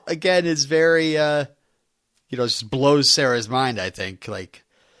again is very just blows Sarah's mind. I think like.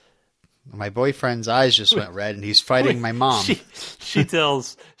 My boyfriend's eyes just went red, and he's fighting my mom. She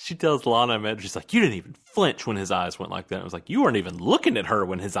tells Lana, she's like, "You didn't even flinch when his eyes went like that." I was like, "You weren't even looking at her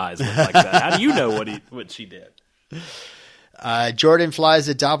when his eyes went like that. How do you know what she did?" Jordan flies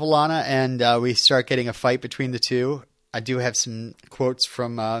at Doppel-Lana, and we start getting a fight between the two. I do have some quotes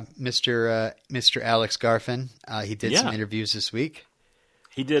from Mr. Alex Garfin. He did some interviews this week.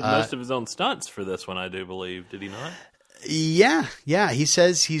 He did most of his own stunts for this one, I do believe. Did he not? Yeah. He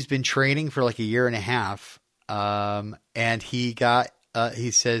says he's been training for like a year and a half, and he got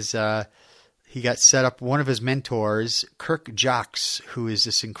set up one of his mentors, Kirk Jocks, who is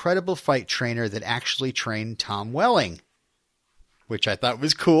this incredible fight trainer that actually trained Tom Welling, which I thought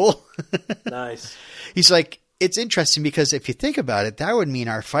was cool. Nice. He's like, it's interesting because if you think about it, that would mean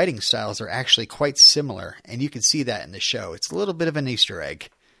our fighting styles are actually quite similar, and you can see that in the show. It's a little bit of an Easter egg.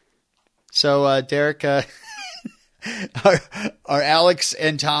 So, Derek, are Alex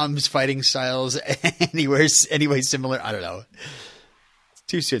and Tom's fighting styles anyway similar? I don't know. It's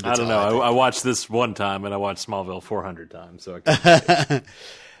too soon to tell. I don't know. I watched this one time, and I watched Smallville 400 times. So I can't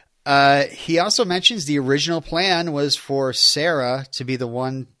he also mentions the original plan was for Sarah to be the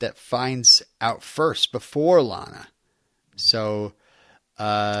one that finds out first before Lana. So,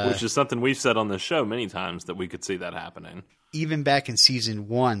 which is something we've said on the show many times that we could see that happening. Even back in season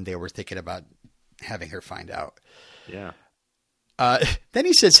 1, they were thinking about having her find out. Yeah. Then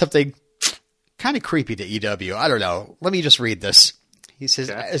he said something kind of creepy to EW. I don't know. Let me just read this. He says,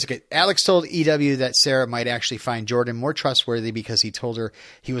 okay. Alex told EW that Sarah might actually find Jordan more trustworthy because he told her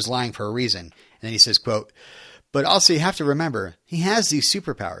he was lying for a reason. And then he says, quote, "But also you have to remember, he has these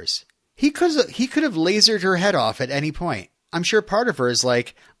superpowers. He could have lasered her head off at any point. I'm sure part of her is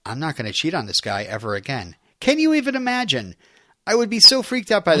like, I'm not going to cheat on this guy ever again. Can you even imagine? I would be so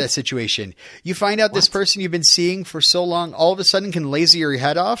freaked out by that situation. You find out this person you've been seeing for so long all of a sudden can laser your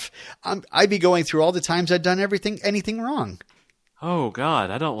head off. I'd be going through all the times I'd done anything wrong." Oh,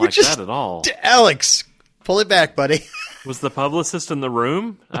 God. I don't like that at all. Alex, pull it back, buddy. Was the publicist in the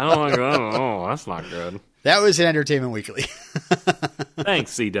room? I don't like that. Oh, that's not good. That was in Entertainment Weekly.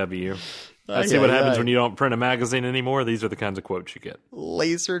 Thanks, CW. I see what happens when you don't print a magazine anymore. These are the kinds of quotes you get.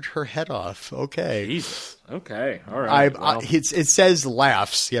 Lasered her head off. Okay. Jesus. Okay. All right. It says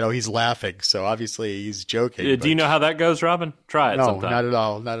laughs. He's laughing. So obviously he's joking. Do you know how that goes, Robin? Try it sometime. No, not at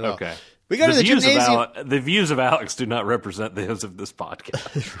all. Not at all. Okay. We go to the gymnasium. The views of Alex do not represent those of this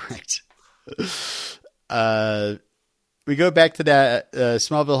podcast. Right. We go back to that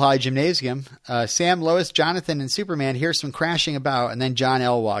Smallville High gymnasium. Sam, Lois, Jonathan, and Superman hear some crashing about, and then John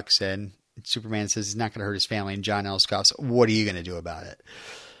L. walks in. Superman says he's not going to hurt his family, and John L. scoffs, "What are you going to do about it?"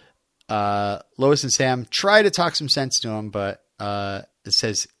 Lois and Sam try to talk some sense to him, but it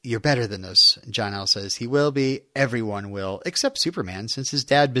says, "You're better than this." And John L. says, "He will be. Everyone will, except Superman, since his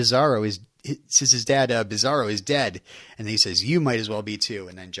dad Bizarro is dead." And he says, "You might as well be too."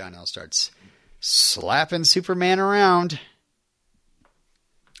 And then John L. starts slapping Superman around,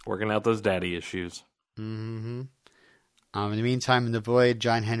 working out those daddy issues. Mm-hmm. In the meantime, in the void,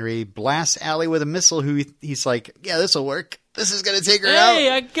 John Henry blasts Allie with a missile. He's like, "Yeah, this will work. This is going to take her out."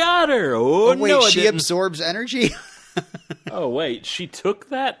 Hey, I got her. Oh, wait, no, she absorbs energy? Oh, wait, she took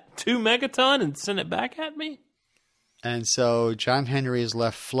that 2 megaton and sent it back at me? And so John Henry is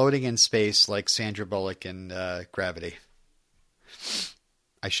left floating in space like Sandra Bullock in Gravity.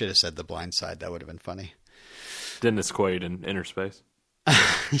 I should have said The Blind Side. That would have been funny. Dennis Quaid in Inner Space.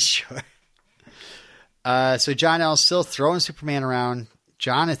 Sure. So John L. still throwing Superman around.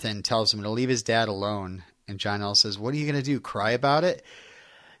 Jonathan tells him to leave his dad alone. And John L. says, "What are you going to do? Cry about it?"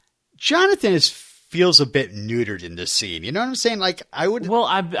 Jonathan feels a bit neutered in this scene. You know what I'm saying? Like, I would. Well,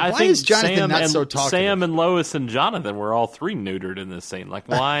 I why think is Jonathan not so talkative? Sam and Lois and Jonathan were all 3 neutered in this scene. Like,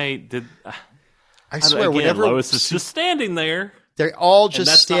 why did? I swear, whenever Lois is just standing there. They all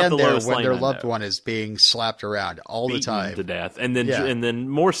just stand there when their loved one is being slapped around all the time to death, and then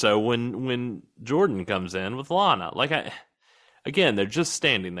more so when Jordan comes in with Lana. Again, they're just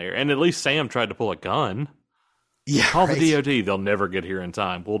standing there, and at least Sam tried to pull a gun. Yeah, call the DOD. They'll never get here in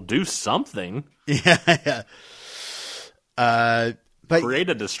time. We'll do something. Yeah. But create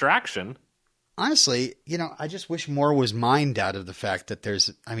a distraction. Honestly, I just wish more was mined out of the fact that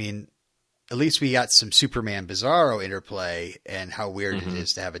at least we got some Superman Bizarro interplay and how weird it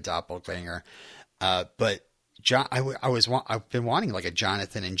is to have a doppelganger. But John, I've been wanting like a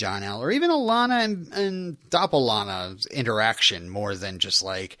Jonathan and John-El, or even a Lana and Doppel-Lana interaction more than just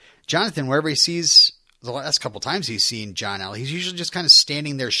like Jonathan, wherever he sees the last couple times he's seen John-El, he's usually just kind of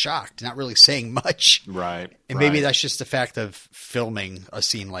standing there shocked, not really saying much. Right. And maybe that's just the fact of filming a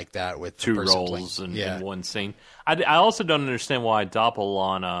scene like that with two roles in one scene. I also don't understand why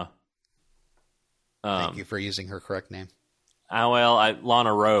Doppel-Lana. Thank you for using her correct name.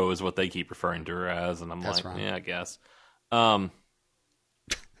 Lana Rowe is what they keep referring to her as, and that's wrong. Yeah, I guess.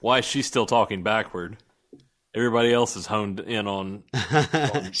 Why is she still talking backward? Everybody else is honed in on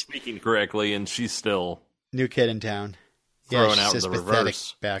speaking correctly, and she's still new kid in town, throwing out the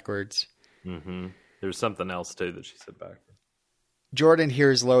reverse backwards. Mm-hmm. There's something else too that she said backwards. Jordan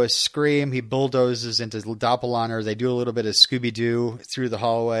hears Lois scream. He bulldozes into Doppel-Lana. They do a little bit of Scooby-Doo through the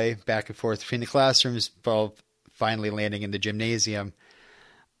hallway, back and forth between the classrooms, finally landing in the gymnasium.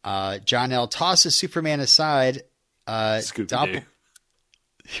 John-El tosses Superman aside. Scooby-Doo.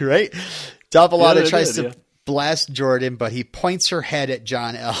 Right? Doppel-Lana tries to blast Jordan, but he points her head at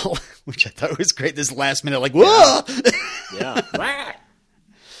John-El, which I thought was great. This last minute, like, whoa! Yeah.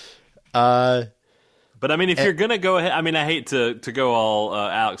 But I mean, if you're going to go ahead, I mean, I hate to go all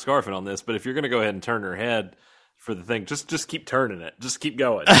Alex Garfin on this, but if you're going to go ahead and turn her head for the thing, just keep turning it. Just keep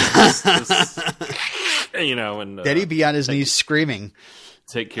going. And then he'd be on his knees screaming.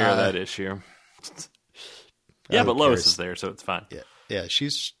 Take care of that issue. Yeah, but Lois is there, so it's fine. Yeah,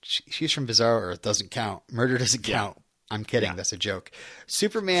 she's from Bizarro Earth. Doesn't count. Murder doesn't count. I'm kidding. Yeah. That's a joke.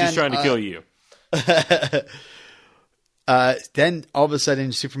 Superman. She's trying to kill you. Then all of a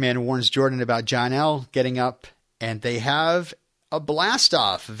sudden, Superman warns Jordan about John-El getting up, and they have a blast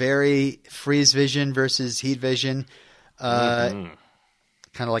off. Very Freeze Vision versus Heat Vision. Kind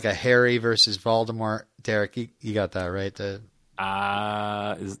of like a Harry versus Voldemort. Derek, you got that right? Did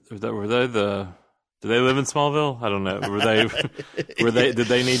they live in Smallville? I don't know. Did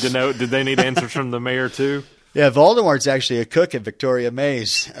they need to know? Did they need answers from the mayor too? Yeah, Voldemort's actually a cook at Victoria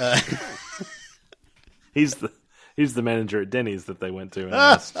Mays. He's the manager at Denny's that they went to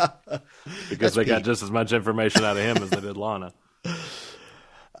because they got just as much information out of him as they did Lana.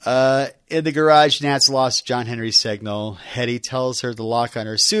 In the garage, Nat's lost John Henry's signal. Hetty tells her the lock on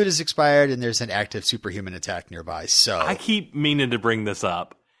her suit is expired, and there's an active superhuman attack nearby. So I keep meaning to bring this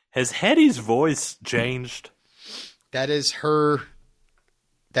up. Has Hetty's voice changed? That is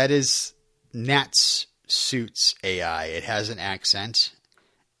Nat's suit's AI. It has an accent.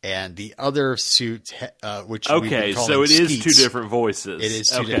 And the other suit, which okay, so it is two different voices. It is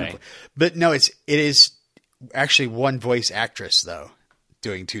two different, but no, it is actually one voice actress though,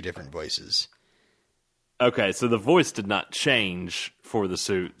 doing two different voices. Okay, so the voice did not change for the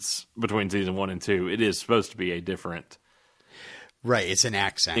suits between season 1 and 2. It is supposed to be a different, right? It's an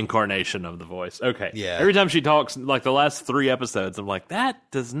accent incarnation of the voice. Okay, yeah. Every time she talks, like the last 3 episodes, I'm like,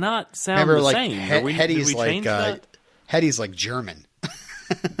 that does not sound the same. Hetty's Hetty's like German.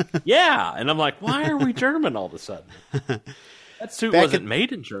 Yeah, and I'm like, why are we German all of a sudden? That suit wasn't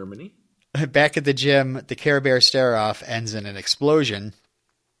made in Germany. Back at the gym, the Care Bear stare-off ends in an explosion.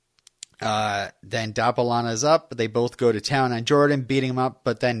 Then Doppel-Lana's up. They both go to town on Jordan, beating him up,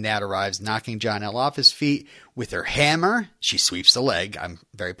 but then Nat arrives, knocking John-El off his feet with her hammer. She sweeps the leg. I'm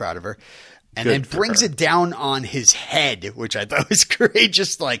very proud of her. And then brings it down on his head, which I thought was great,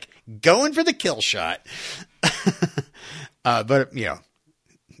 just like going for the kill shot. But,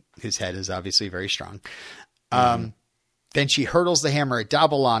 his head is obviously very strong. Then she hurtles the hammer at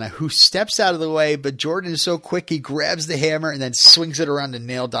Doppel-Lana, who steps out of the way, but Jordan is so quick, he grabs the hammer and then swings it around to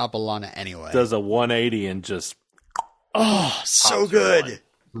nail Doppel-Lana anyway. Does a 180 and just... Oh, so good.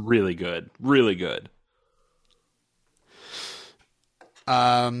 Really good. Really good.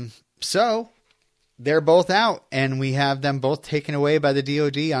 So, they're both out, and we have them both taken away by the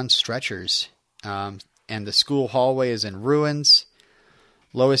DOD on stretchers. And the school hallway is in ruins.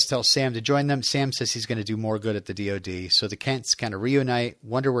 Lois tells Sam to join them. Sam says he's going to do more good at the DOD. So the Kents kind of reunite,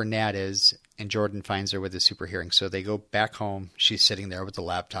 wonder where Nat is, and Jordan finds her with his super hearing. So they go back home. She's sitting there with the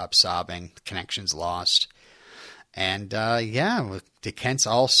laptop sobbing. The connection's lost. And, the Kents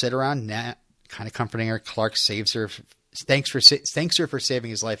all sit around Nat, kind of comforting her. Clark saves her. Thanks her for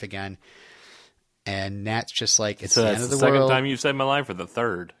saving his life again. And Nat's just like, it's the end of the world. Second time you've saved my life, or the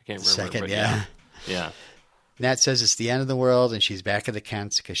third? I can't remember. Second, yeah. Yeah. Nat says it's the end of the world, and she's back at the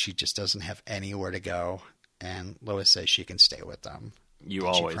Kents because she just doesn't have anywhere to go. And Lois says she can stay with them. You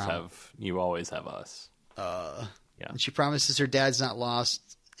always have us. Yeah. And she promises her dad's not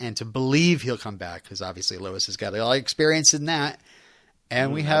lost, and to believe he'll come back, because obviously Lois has got a lot of experience in that.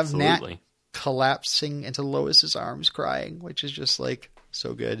 And we have Nat collapsing into Lois's arms, crying, which is just like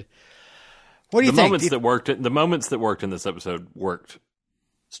so good. What do you think? The moments that worked in this episode worked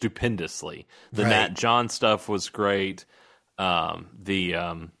stupendously. The Nat John stuff was great. The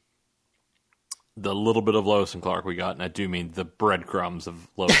little bit of Lois and Clark we got, and I do mean the breadcrumbs of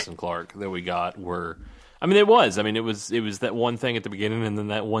Lois and Clark that we got were. It was that one thing at the beginning, and then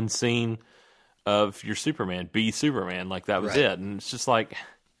that one scene of your Superman, be Superman, like that was it. And it's just like,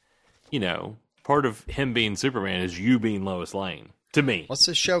 part of him being Superman is you being Lois Lane. To me. What's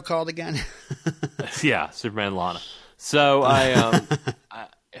this show called again? Yeah, Superman Lana. So I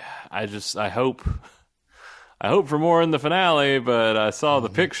hope for more in the finale, but I saw the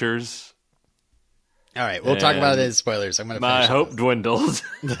pictures. All right, we'll talk about it in spoilers. I'm going to. My hope dwindles.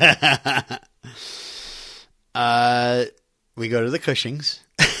 We go to the Cushings.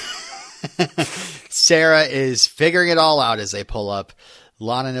 Sarah is figuring it all out as they pull up.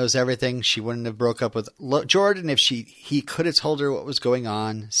 Lana knows everything. She wouldn't have broke up with Jordan if he could have told her what was going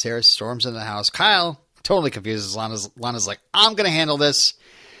on. Sarah storms into the house. Kyle totally confuses Lana's like, I'm going to handle this.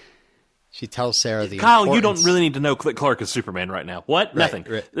 She tells Sarah Kyle, you don't really need to know that Clark is Superman right now. What? Nothing.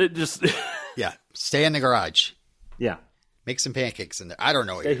 Right. Just yeah. Stay in the garage. Yeah. Make some pancakes in there. I don't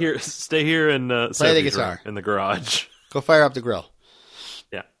know what you're doing. Stay here and play the guitar in the garage. Go fire up the grill.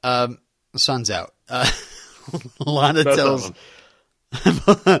 Yeah. The sun's out. Lana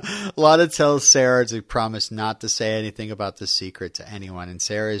tells Sarah to promise not to say anything about the secret to anyone. And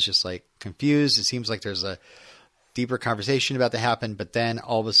Sarah is just like confused. It seems like there's a deeper conversation about to happen, but then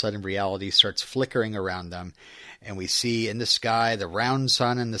all of a sudden reality starts flickering around them. And we see in the sky, the round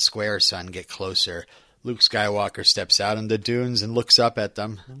sun and the square sun get closer. Luke Skywalker steps out in the dunes and looks up at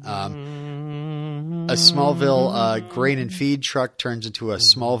them. A Smallville grain and feed truck turns into a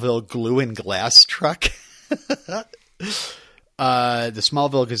Smallville glue and glass truck. The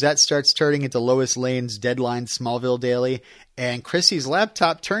Smallville Gazette starts turning into Lois Lane's Deadline Smallville Daily, and Chrissy's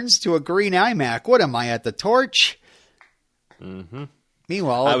laptop turns to a green iMac. What am I at the Torch? Mm-hmm.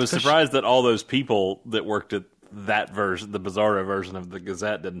 Meanwhile, I was surprised that all those people that worked at that version, the Bizarro version of the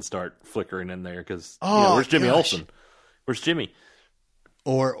Gazette, didn't start flickering in there because where's Jimmy Olsen? Where's Jimmy?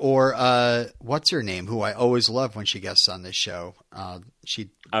 Or what's her name? Who I always love when she guests on this show. She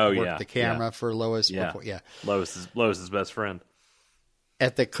worked the camera for Lois. Yeah, before, Lois's best friend.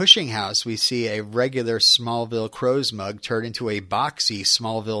 At the Cushing house, we see a regular Smallville Crows mug turn into a boxy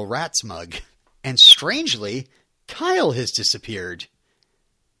Smallville Rats mug. And strangely, Kyle has disappeared.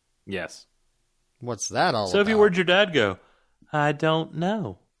 Yes. What's that all about? Sophie, where'd your dad go? I don't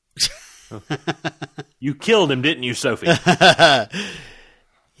know. You killed him, didn't you, Sophie?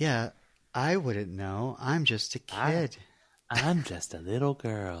 Yeah, I wouldn't know. I'm just a kid. I'm just a little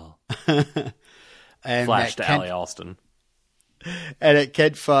girl. And Flash to Allie Austin. And at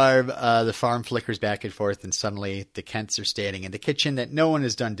Kent Farm, the farm flickers back and forth, and suddenly the Kents are standing in the kitchen that no one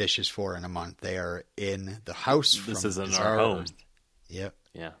has done dishes for in a month. They are in the house. This isn't our home. Yep.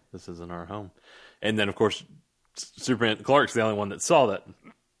 Yeah, this isn't our home. And then, of course, Superman Clark's the only one that saw that.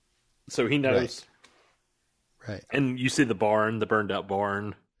 So he knows. Right. And you see the barn, the burned out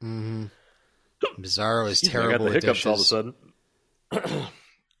barn. Mm-hmm. Bizarro is terrible. I got the hiccups all of a sudden.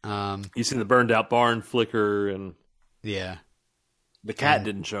 You see the burned out barn flicker, and yeah, the cat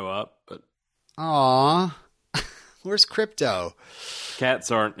didn't show up. But aw, where's Crypto? Cats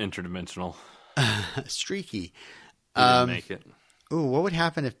aren't interdimensional. Streaky. Didn't make it. Ooh, what would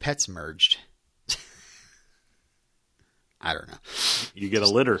happen if pets merged? I don't know. You get a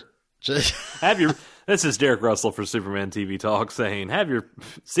litter. This is Derek Russell for Superman TV Talk saying,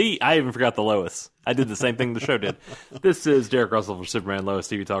 see, I even forgot the Lois. I did the same thing the show did. This is Derek Russell for Superman Lois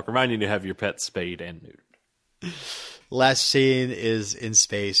TV Talk, reminding you to have your pets spayed and neutered. Last scene is in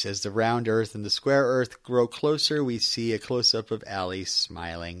space. As the round Earth and the square Earth grow closer, we see a close-up of Allie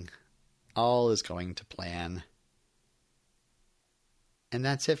smiling. All is going to plan. And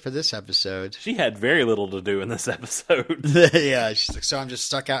that's it for this episode. She had very little to do in this episode. Yeah, she's like, so I'm just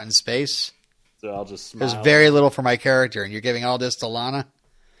stuck out in space? So I'll just smile. There's very little for my character, and you're giving all this to Lana?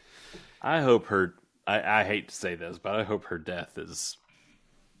 I hope I hate to say this, but I hope her death is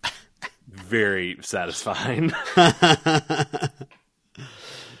very satisfying.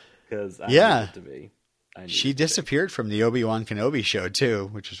 because I need it to be. She disappeared from the Obi-Wan Kenobi show too,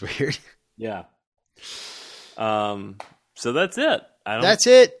 which was weird. Yeah. So that's it. That's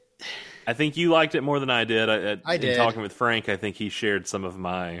it. I think you liked it more than I did. I did. In talking with Frank, I think he shared some of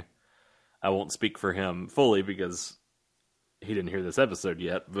my... I won't speak for him fully because he didn't hear this episode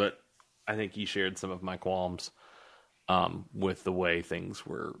yet, but I think he shared some of my qualms with the way things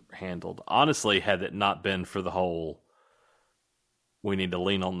were handled. Honestly, had it not been for the whole we need to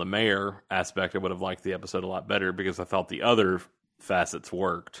lean on the mayor aspect, I would have liked the episode a lot better because I thought the other facets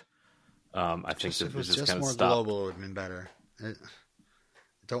worked. I think if it was just kind of more stopped. global, it would have been better.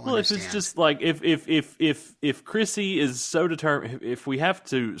 Don't well, understand. If it's just like if Chrissy is so determined, if we have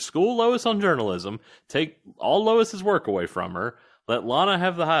to school Lois on journalism, take all Lois's work away from her, let Lana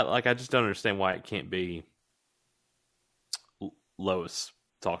have the high. Like I just don't understand why it can't be Lois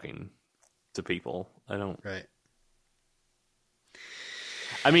talking to people. I don't. Right.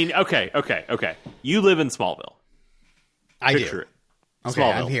 I mean, okay. You live in Smallville. I Picture do. it. Okay,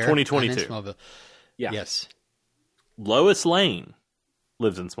 Smallville, I'm here. 2022. I'm in Smallville. Yeah. Yes. Lois Lane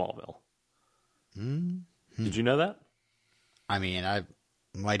lives in Smallville. Mm-hmm. Did you know that? I mean, I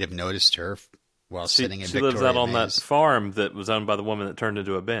might have noticed her while sitting in Victoria She lives out on Maze. that farm that was owned by the woman that turned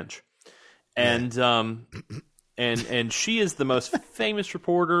into a bench. And and she is the most famous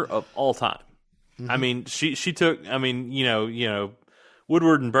reporter of all time. Mm-hmm. I mean, she took. I mean, you know,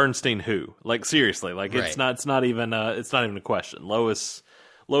 Woodward and Bernstein. Who? Like seriously? Like right. it's not even a question. Lois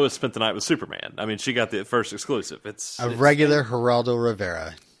spent the night with Superman. I mean, she got the first exclusive. It's regular Geraldo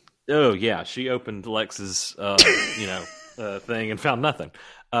Rivera. Oh yeah, she opened Lex's thing and found nothing.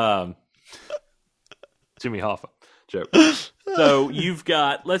 Jimmy Hoffa joke. So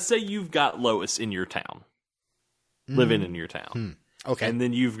let's say you've got Lois in your town, living in your town. Okay. And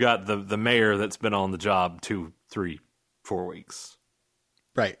then you've got the mayor that's been on the job 2, 3, 4 weeks.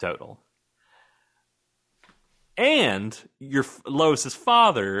 Right. Total. And your Lois's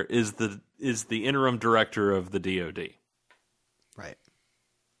father is the interim director of the DOD. Right.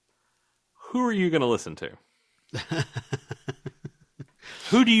 Who are you going to listen to?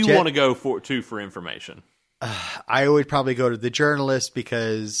 Who do you want to go for information? I would probably go to the journalist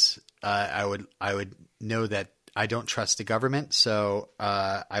because I would know that I don't trust the government, so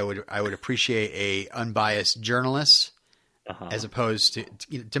I would appreciate a unbiased journalist as opposed to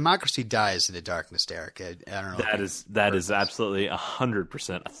democracy dies in the darkness, Derek. I don't know. That is absolutely 100%,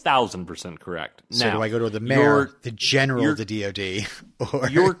 1,000% correct. So now, do I go to the mayor, the general, the DOD, or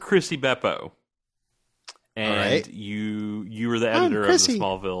you're Chrissy Beppo, and right. you were the editor of the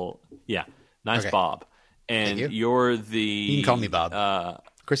Smallville. Yeah, nice, okay. Bob. And you're the... You can call me Bob.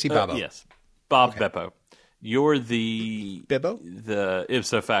 Chrissy Bobbo. Yes. Bob Beppo. You're the... Bibbo? The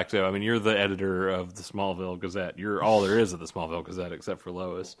ipso facto. I mean, you're the editor of the Smallville Gazette. You're all there is of the Smallville Gazette except for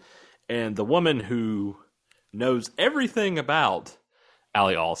Lois. And the woman who knows everything about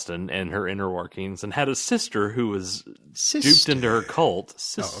Allie Alston and her inner workings and had a sister who was duped into her cult.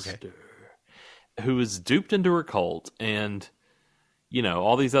 Who was duped into her cult and,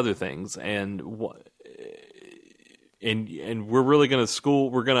 all these other things. And we're really going to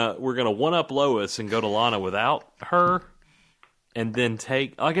we're going to one up Lois and go to Lana without her and then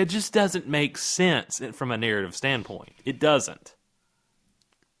it just doesn't make sense from a narrative standpoint. It doesn't.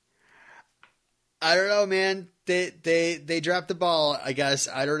 I don't know, man. They dropped the ball, I guess.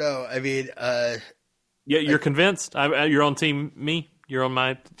 I don't know. I mean, yeah, you're convinced? You're on team me? You're on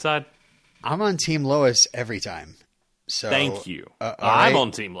my side? I'm on team Lois every time. So thank you. I'm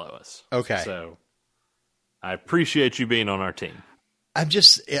on team Lois. Okay. So I appreciate you being on our team. I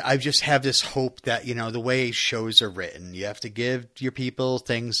just have this hope that, the way shows are written, you have to give your people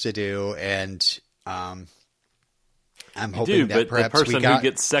things to do. And, I'm hoping that perhaps the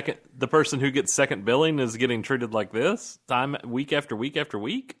person who gets second billing is getting treated like this week after week after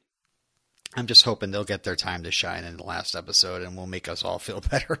week. I'm just hoping they'll get their time to shine in the last episode and will make us all feel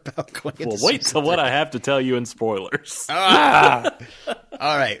better about going into wait till what I have to tell you in spoilers. All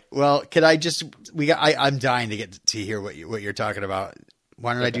right. Well, can I just I'm dying to get to hear what you're talking about.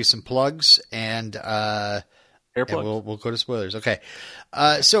 Why don't I do some plugs and air plugs? And we'll go to spoilers. Okay.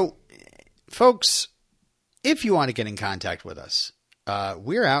 So folks, if you want to get in contact with us,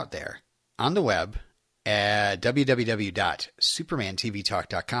 we're out there on the web at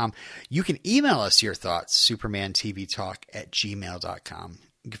www.supermantvtalk.com. You can email us your thoughts, supermantvtalk@gmail.com.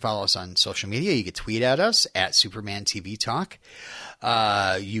 You can follow us on social media. You can tweet at us at SupermanTVTalk.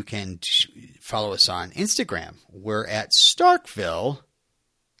 You can follow us on Instagram. We're at Starkville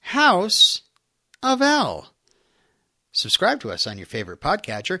House of L. Subscribe to us on your favorite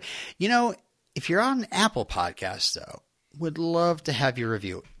podcatcher. If you're on Apple Podcasts, though, would love to have your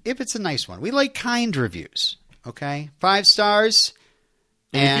review. If it's a nice one. We like kind reviews. Okay? 5 stars.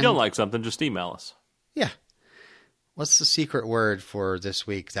 And if you don't like something, just email us. Yeah. What's the secret word for this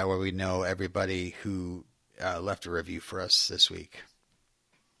week? That way we know everybody who left a review for us this week.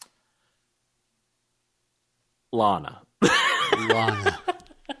 Lana. Lana.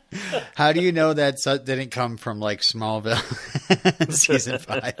 How do you know that didn't come from like Smallville season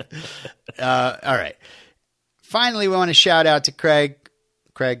 5? All right. Finally, we want to shout out to Craig.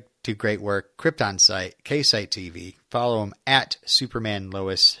 Craig, do great work. Krypton Site, K-Site TV. Follow him at Superman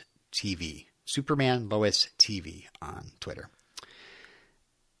Lois TV. Superman Lois TV on Twitter.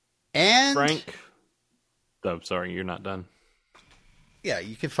 And Frank. Oh, sorry, you're not done. Yeah,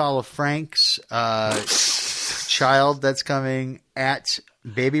 you can follow Frank's child that's coming at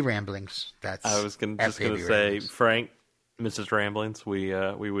Baby Ramblings. I was just going to say, Frank, Mrs. Ramblings,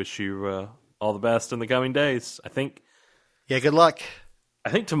 we wish you all the best in the coming days. Yeah, good luck. I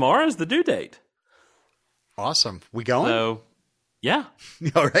think tomorrow's the due date. Awesome. We going? So, yeah.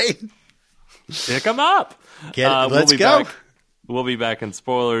 All right. Pick them up. Let's go. We'll be back in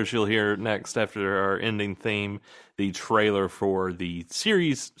spoilers. You'll hear next after our ending theme, the trailer for the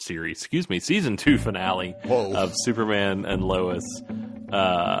season 2 finale of Superman and Lois,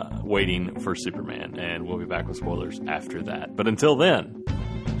 Waiting for Superman. And we'll be back with spoilers after that. But until then,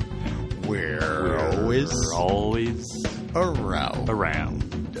 we're always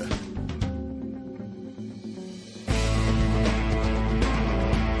around.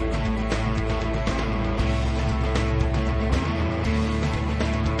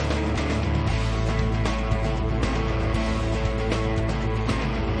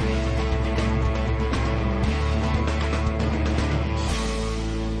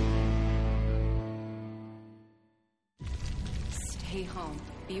 Stay home,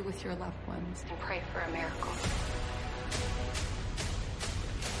 be with your loved ones, and pray for a miracle.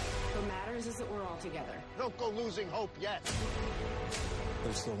 What matters is that we're all together. Don't go losing hope yet.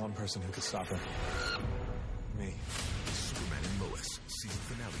 There's still one person who could stop her. Me. Superman and Lois, season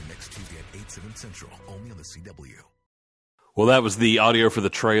finale next Tuesday at 8/7 Central, only on the CW. Well, that was the audio for the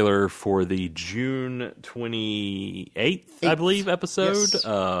trailer for the June 28th, I believe, episode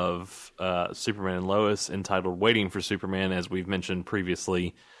of Superman and Lois, entitled Waiting for Superman, as we've mentioned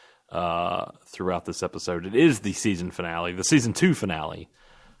previously throughout this episode. It is the season finale, the season 2 finale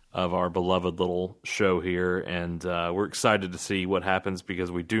of our beloved little show here, and we're excited to see what happens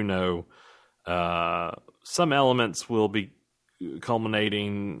because we do know some elements will be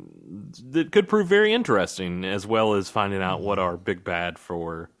culminating that could prove very interesting, as well as finding out what our big bad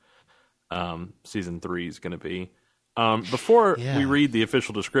for season 3 is going to be. Before we read the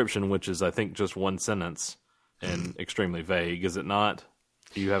official description, which is, I think, just one sentence and extremely vague, is it not?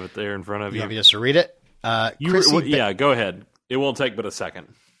 Do you have it there in front of you? You want me just to read it? Go ahead. It won't take but a second.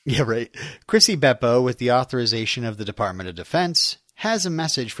 Yeah, right. Chrissy Beppo, with the authorization of the Department of Defense, has a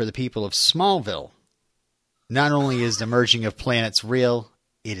message for the people of Smallville. Not only is the merging of planets real,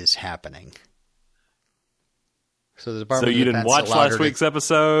 it is happening. So the Department. So you didn't watch last week's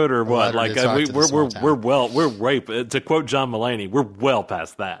episode, or what? Like we're way, to quote John Mulaney, we're well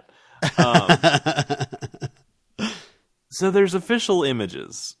past that. So there's official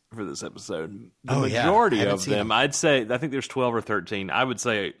images for this episode. The majority of them, I'd say, I think there's 12 or 13. I would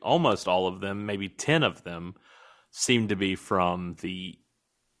say almost all of them, maybe 10 of them, seem to be from the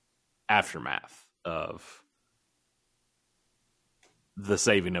aftermath of the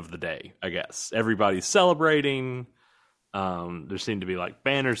saving of the day, I guess. Everybody's celebrating. There seem to be like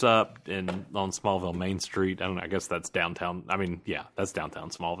banners up on Smallville Main Street. I don't know. I guess that's downtown. I mean, yeah, that's downtown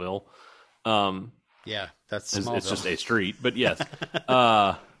Smallville. Yeah, that's Smallville. It's just a street, but yes,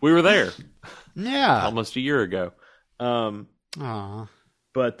 we were there. Yeah, almost a year ago. But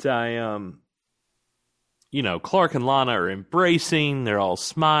Clark and Lana are embracing. They're all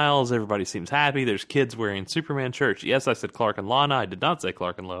smiles. Everybody seems happy. There's kids wearing Superman shirts. Yes, I said Clark and Lana. I did not say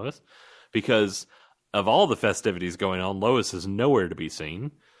Clark and Lois, because of all the festivities going on, Lois is nowhere to be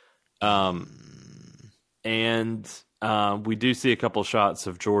seen. And we do see a couple shots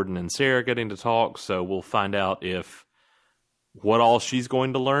of Jordan and Sarah getting to talk, so we'll find out what all she's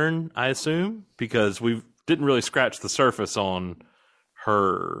going to learn, I assume, because we didn't really scratch the surface on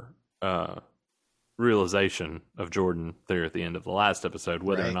her realization of Jordan there at the end of the last episode,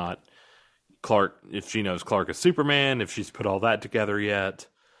 whether or not Clark, if she knows Clark is Superman, if she's put all that together yet.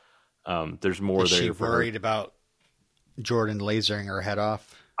 There's more there. Is she worried about Jordan lasering her head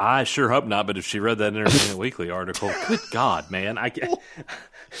off? I sure hope not, but if she read that Entertainment Weekly article, good God, man.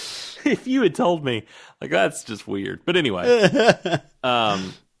 If you had told me, like, that's just weird. But anyway.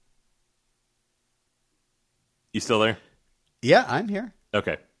 You still there? Yeah, I'm here.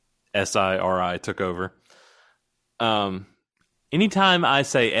 Okay. SIRI took over. Anytime I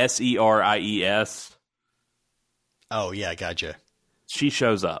say SERIES, Oh, yeah, gotcha. she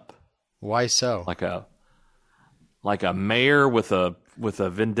shows up. Why so? Like a mayor with a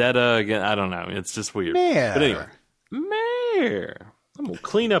vendetta again. I don't know. It's just weird. Mayor. But anyway, mayor. I'm gonna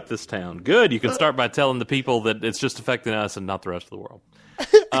clean up this town. Good. You can start by telling the people that it's just affecting us and not the rest of the world.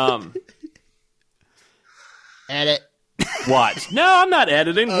 Edit. Watch. No, I'm not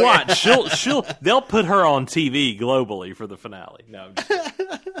editing. Watch. They'll put her on TV globally for the finale. No, I'm just kidding.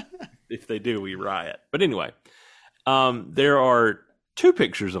 If they do, we riot. But anyway, there are 2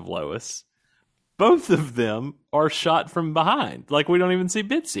 pictures of Lois. Both of them are shot from behind. Like, we don't even see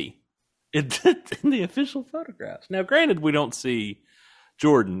Bitsy in the official photographs. Now, granted, we don't see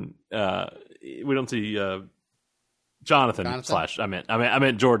Jordan. We don't see Jonathan. I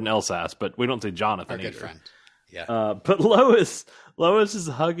meant Jordan Elsas, but we don't see Jonathan Our either. good friend. Yeah. But Lois is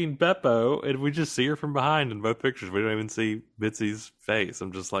hugging Beppo, and we just see her from behind in both pictures. We don't even see Bitsy's face.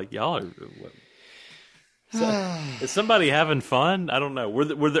 I'm just like, y'all are. Is somebody having fun? I don't know.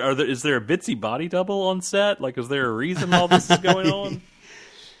 Is there a Bitsy body double on set? Like, is there a reason all this is going on?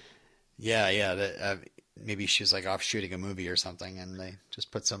 Yeah. Maybe she was like off shooting a movie or something, and they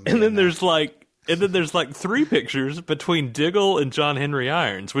just put some. And then there's like 3 pictures between Diggle and John Henry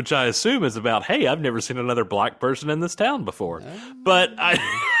Irons, which I assume is about, hey, I've never seen another black person in this town before. But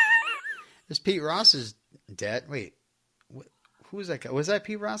Is Pete Ross's dad? Wait, who was that guy? Was that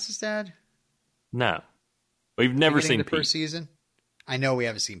Pete Ross's dad? No. We've never seen the Pete. first season. I know we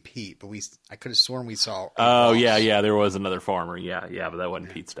haven't seen Pete, but I could have sworn we saw. Oh, yeah, there was another farmer. Yeah, but that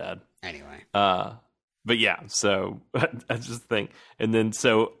wasn't Pete's dad. Anyway. But yeah, so I just think, and then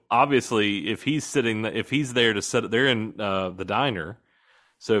so obviously if he's there to set, they're in the diner.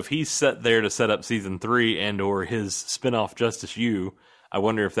 So if he's set there to set up season 3 and or his spinoff Justice U, I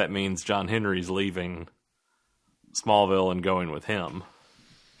wonder if that means John Henry's leaving Smallville and going with him.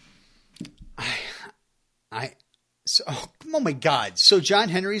 Oh my God! So John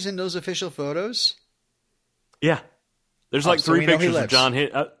Henry's in those official photos? Yeah, there's like 3 pictures of John.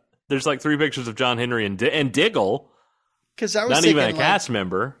 There's like 3 pictures of John Henry and Diggle. Because I was not even a cast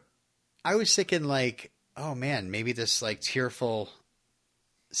member. I was thinking like, oh man, maybe this like tearful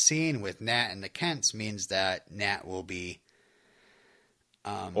scene with Nat and the Kents means that Nat will be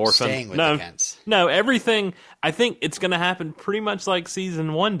staying with the Kents. No, everything. I think it's going to happen pretty much like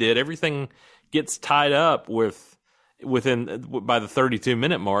season 1 did. Everything gets tied up by the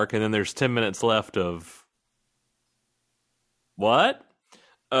 32-minute mark, and then there's 10 minutes left of what?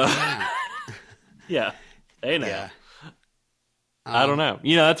 Yeah. Hey now. Yeah. I don't know.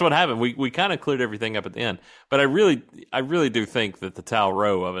 That's what happened. We kind of cleared everything up at the end. But I really do think that the Tal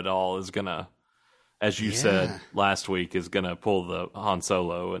Rowe of it all is going to, as you said last week, is going to pull the Han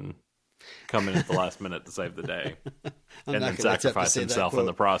Solo and come in at the last minute to save the day. And then sacrifice himself in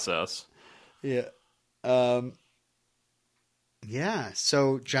the process. Yeah. Yeah.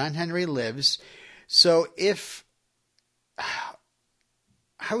 So John Henry lives. So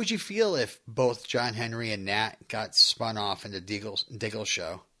how would you feel if both John Henry and Nat got spun off into Diggle's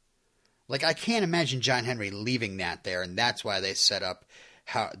show? Like, I can't imagine John Henry leaving Nat there, and that's why they set up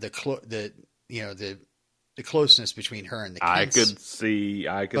how the closeness between her and the Kents.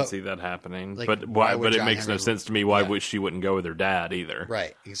 I could see that happening. Like, but it makes no sense to me why she wouldn't go with her dad either.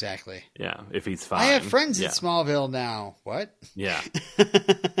 Right, exactly. Yeah, if he's fine. I have friends in Smallville now. What? Yeah.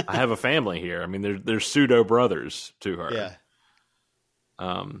 I have a family here. I mean, there's pseudo brothers to her. Yeah.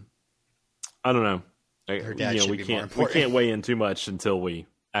 I don't know. Her dad should be more important. We can't weigh in too much until we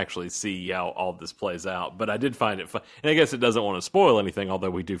actually see how all this plays out. But I did find it fun. And I guess it doesn't want to spoil anything, although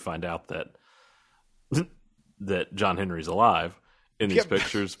we do find out that John Henry's alive in these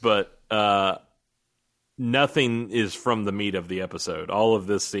pictures. But nothing is from the meat of the episode. All of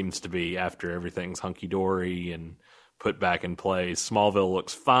this seems to be after everything's hunky-dory and put back in place. Smallville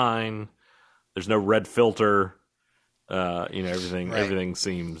looks fine. There's no red filter. Everything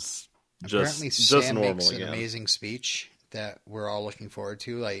seems apparently just Sam normal makes again. an amazing speech that we're all looking forward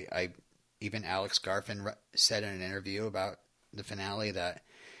to. Even Alex Garfin said in an interview about the finale that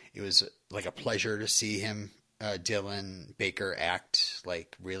it was like a pleasure to see him, Dylan Baker, act,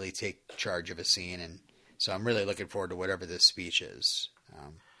 like really take charge of a scene, and so I'm really looking forward to whatever this speech is.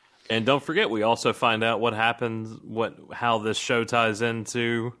 And don't forget, we also find out what happens, how this show ties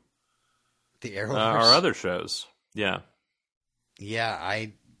into the Arrowverse, our other shows. Yeah. Yeah,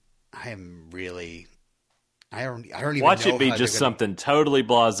 I am really. I don't even watch know it be just something totally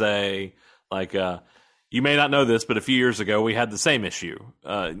blasé, like you may not know this, but a few years ago we had the same issue,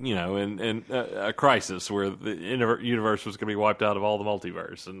 in a crisis where the universe was going to be wiped out of all the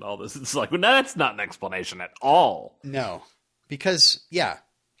multiverse and all this. It's like, well, no, that's not an explanation at all. No, because, yeah,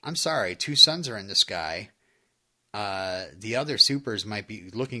 I'm sorry, 2 suns are in the sky. The other supers might be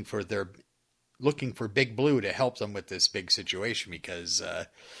looking for Big Blue to help them with this big situation because,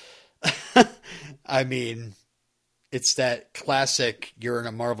 I mean, it's that classic, you're in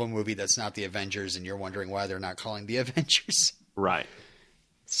a Marvel movie that's not the Avengers and you're wondering why they're not calling the Avengers. Right.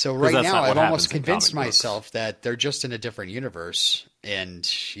 So right now I've almost convinced myself that they're just in a different universe. And,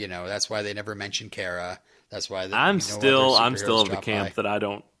 that's why they never mention Kara. That's why I'm still of the camp that I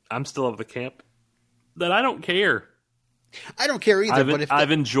don't care. I don't care either.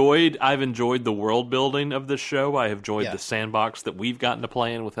 I've enjoyed the world building of this show. I have enjoyed the sandbox that we've gotten to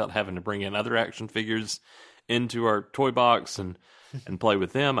play in without having to bring in other action figures into our toy box and play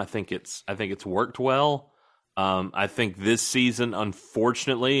with them. I think it's worked well. I think this season,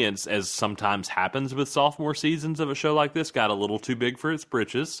 unfortunately, as sometimes happens with sophomore seasons of a show like this, got a little too big for its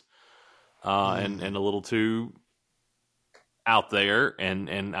britches, and a little too out there.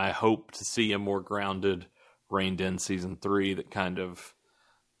 And I hope to see a more grounded, reined in season 3 that kind of,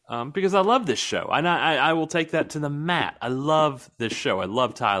 because I love this show. And I will take that to the mat. I love this show. I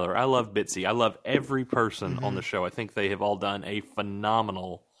love Tyler. I love Bitsy. I love every person on the show. I think they have all done a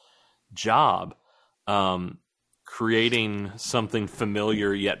phenomenal job creating something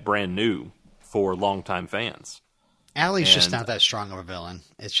familiar yet brand new for longtime fans. Allie's just not that strong of a villain.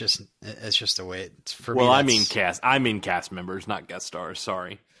 It's just the way it's for me. Well, I mean cast members, not guest stars.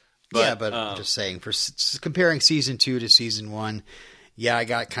 Sorry. But I'm just saying, for comparing season 2 to season 1, yeah, I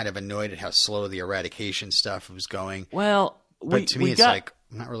got kind of annoyed at how slow the eradication stuff was going. Well, but to me, I'm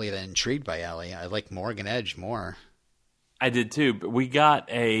not really that intrigued by Allie. I like Morgan Edge more. I did too, but we got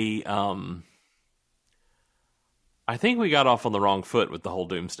I think we got off on the wrong foot with the whole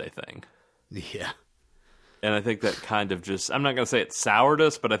Doomsday thing. Yeah. And I think that kind of I'm not going to say it soured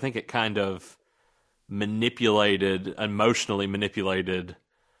us, but I think it kind of emotionally manipulated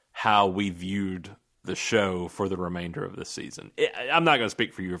how we viewed the show for the remainder of this season. I'm not going to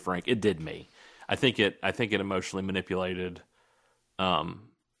speak for you, Frank. It did me. I think it emotionally manipulated. And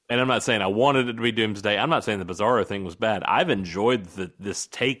I'm not saying I wanted it to be Doomsday. I'm not saying the Bizarro thing was bad. I've enjoyed this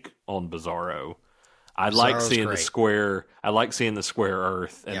take on Bizarro. I like seeing great. I like seeing the square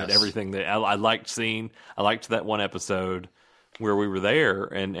Earth and everything that I liked seeing. I liked that one episode where we were there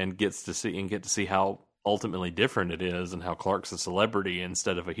and get to see how ultimately different it is and how Clark's a celebrity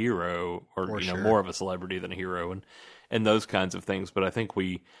instead of a hero, or more of a celebrity than a hero, and those kinds of things. But I think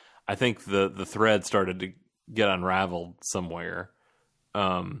the thread started to get unraveled somewhere.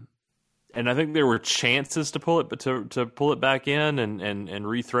 And I think there were chances to pull it, but to pull it back in and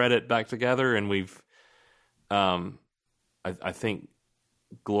rethread it back together. And we've, I think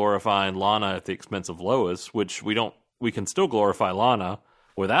glorifying Lana at the expense of Lois, which we can still glorify Lana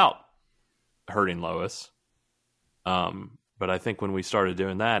without hurting Lois. But I think when we started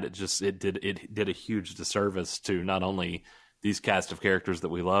doing that, it did a huge disservice to not only these cast of characters that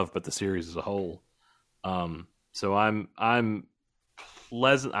we love, but the series as a whole. So I'm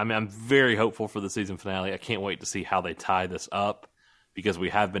pleasant. I mean, I'm very hopeful for the season finale. I can't wait to see how they tie this up, because we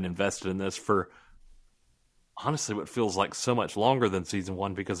have been invested in this for honestly what feels like so much longer than season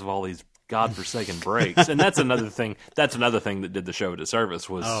 1 because of all these godforsaken breaks. And that's another thing. That's another thing that did the show a disservice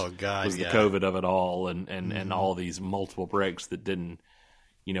was the COVID of it all, and all these multiple breaks that didn't.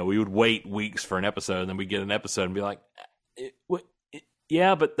 We would wait weeks for an episode, and then we get an episode and be like,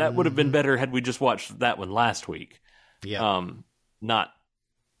 yeah, but that would have been better had we just watched that one last week. Yeah. Not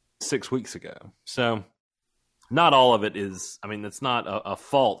 6 weeks ago. So not all of it is, it's not a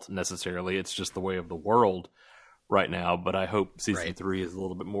fault necessarily. It's just the way of the world right now. But I hope season 3 is a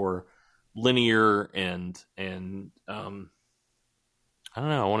little bit more linear and I don't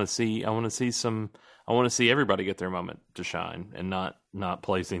know. I want to see everybody get their moment to shine, and not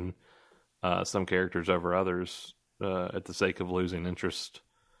placing some characters over others at the sake of losing interest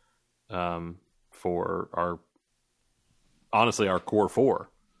for our core 4,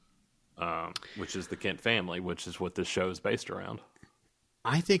 which is the Kent family, which is what this show is based around.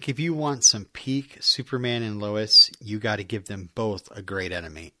 I think if you want some peak Superman and Lois, you got to give them both a great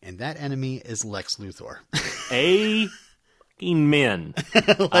enemy, and that enemy is Lex Luthor. Amen.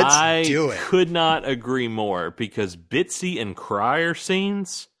 Let's do it. Could not agree more, because Bitsy and Crier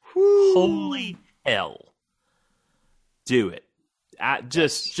scenes, holy hell, do it.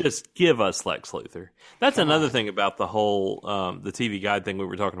 Just give us Lex Luthor. That's another thing about the whole the TV Guide thing we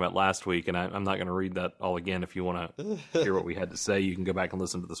were talking about last week, and I'm not going to read that all again. If you want to hear what we had to say, you can go back and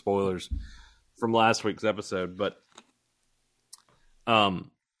listen to the spoilers from last week's episode, but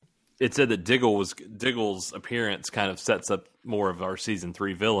it said that Diggle's appearance kind of sets up more of our season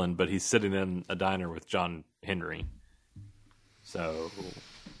 3 villain, but he's sitting in a diner with John Henry. So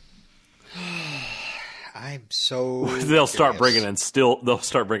I'm so they'll start bringing in still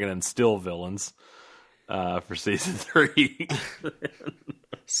villains for season 3.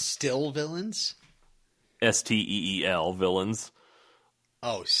 Still villains? Steel villains.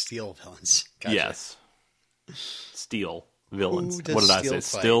 Oh, steel villains. Gotcha. Yes. Steel villains. Who does What did I say?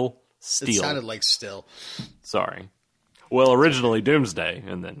 Steel Steel. It sounded like still. Sorry. Well, originally Doomsday,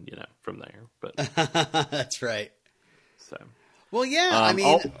 and then, from there. But that's right. So. Well, yeah, I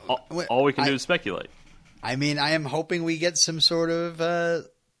mean... all we can do is speculate. I mean, I am hoping we get some sort of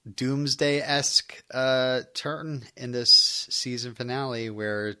Doomsday-esque turn in this season finale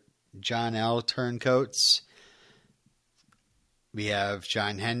where John L. turncoats. We have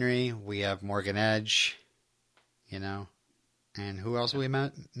John Henry. We have Morgan Edge. And who else are we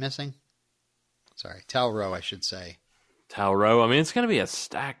missing? Sorry, Tal Rowe, I should say. Tal Rowe. I mean, it's going to be a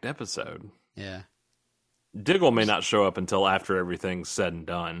stacked episode. Yeah. Diggle may not show up until after everything's said and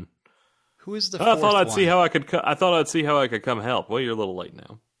done. Who is the fourth one? I thought I'd see how I could come help. Well, you're a little late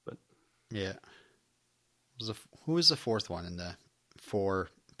now, but yeah. Who was the fourth one in the 4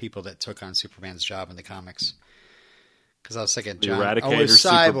 people that took on Superman's job in the comics? Because I was thinking the John Eradicator,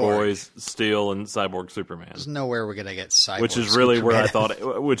 Cyborg. Superboy, Steel, and Cyborg Superman. There's nowhere we're gonna get Cyborg. Which is really where I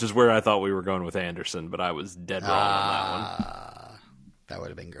thought we were going with Anderson, but I was dead wrong on that one. That would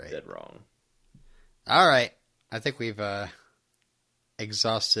have been great. Dead wrong. All right, I think we've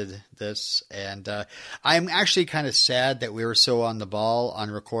exhausted this, and I'm actually kind of sad that we were so on the ball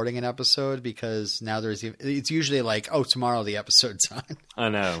on recording an episode, because now it's usually like, oh, tomorrow the episode's on. I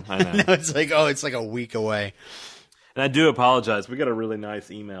know. Now it's like a week away. And I do apologize. We got a really nice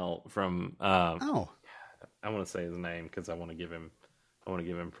email from. I want to say his name because I want to give him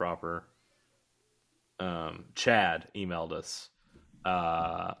proper. Chad emailed us.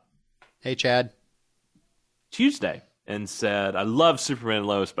 Hey, Chad. Tuesday, and said, "I love Superman and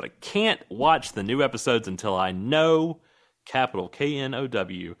Lois, but I can't watch the new episodes until I know, capital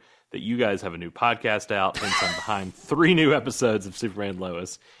KNOW, that you guys have a new podcast out, hence I'm behind 3 new episodes of Superman and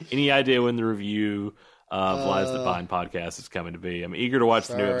Lois. Any idea when the review of Lies That Bind podcast is coming to be? I'm eager to watch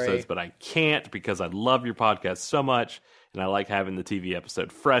the new episodes, but I can't because I love your podcast so much, and I like having the TV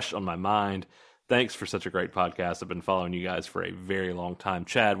episode fresh on my mind. Thanks for such a great podcast. I've been following you guys for a very long time."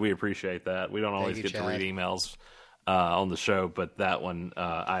 Chad, we appreciate that. We don't always get to read emails on the show, but that one,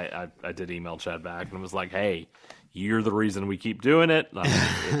 I did email Chad back and was like, hey, you're the reason we keep doing it.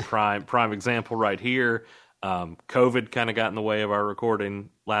 Prime example right here. COVID kind of got in the way of our recording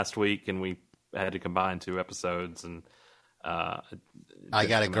last week, and we had to combine 2 episodes. And I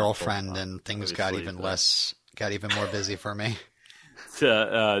got a girlfriend, and things got even more busy for me.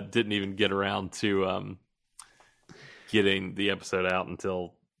 Didn't even get around to getting the episode out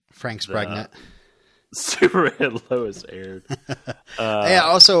until Frank's pregnant. Superman Lois aired. Yeah.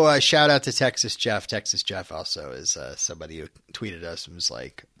 Also, shout out to Texas Jeff. Texas Jeff also is somebody who tweeted us and was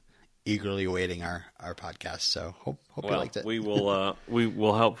like eagerly awaiting our podcast. So hope you liked it. We will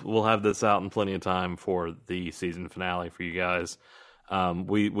we'll have this out in plenty of time for the season finale for you guys.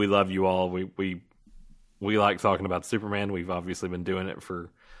 We love you all. We like talking about Superman. We've obviously been doing it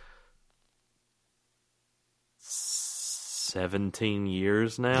for 17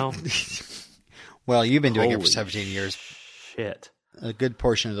 years now. Well, you've been doing it for 17 years. Shit. A good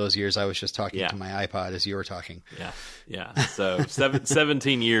portion of those years I was just talking to my iPod as you were talking. Yeah. So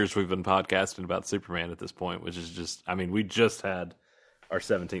 17 years we've been podcasting about Superman at this point, which is just, I mean, we just had our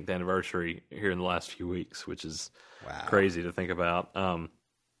 17th anniversary here in the last few weeks, which is crazy to think about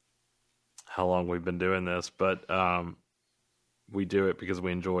how long we've been doing this. But we do it because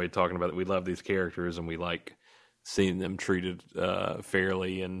we enjoy talking about it. We love these characters, and we like seeing them treated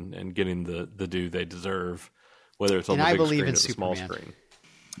fairly and getting the due they deserve, whether it's on the big screen or the small screen.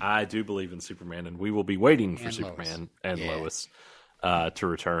 I do believe in Superman, and we will be waiting for Superman and Lois to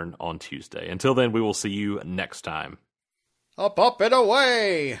return on Tuesday. Until then, we will see you next time. Up, and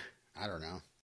away! I don't know.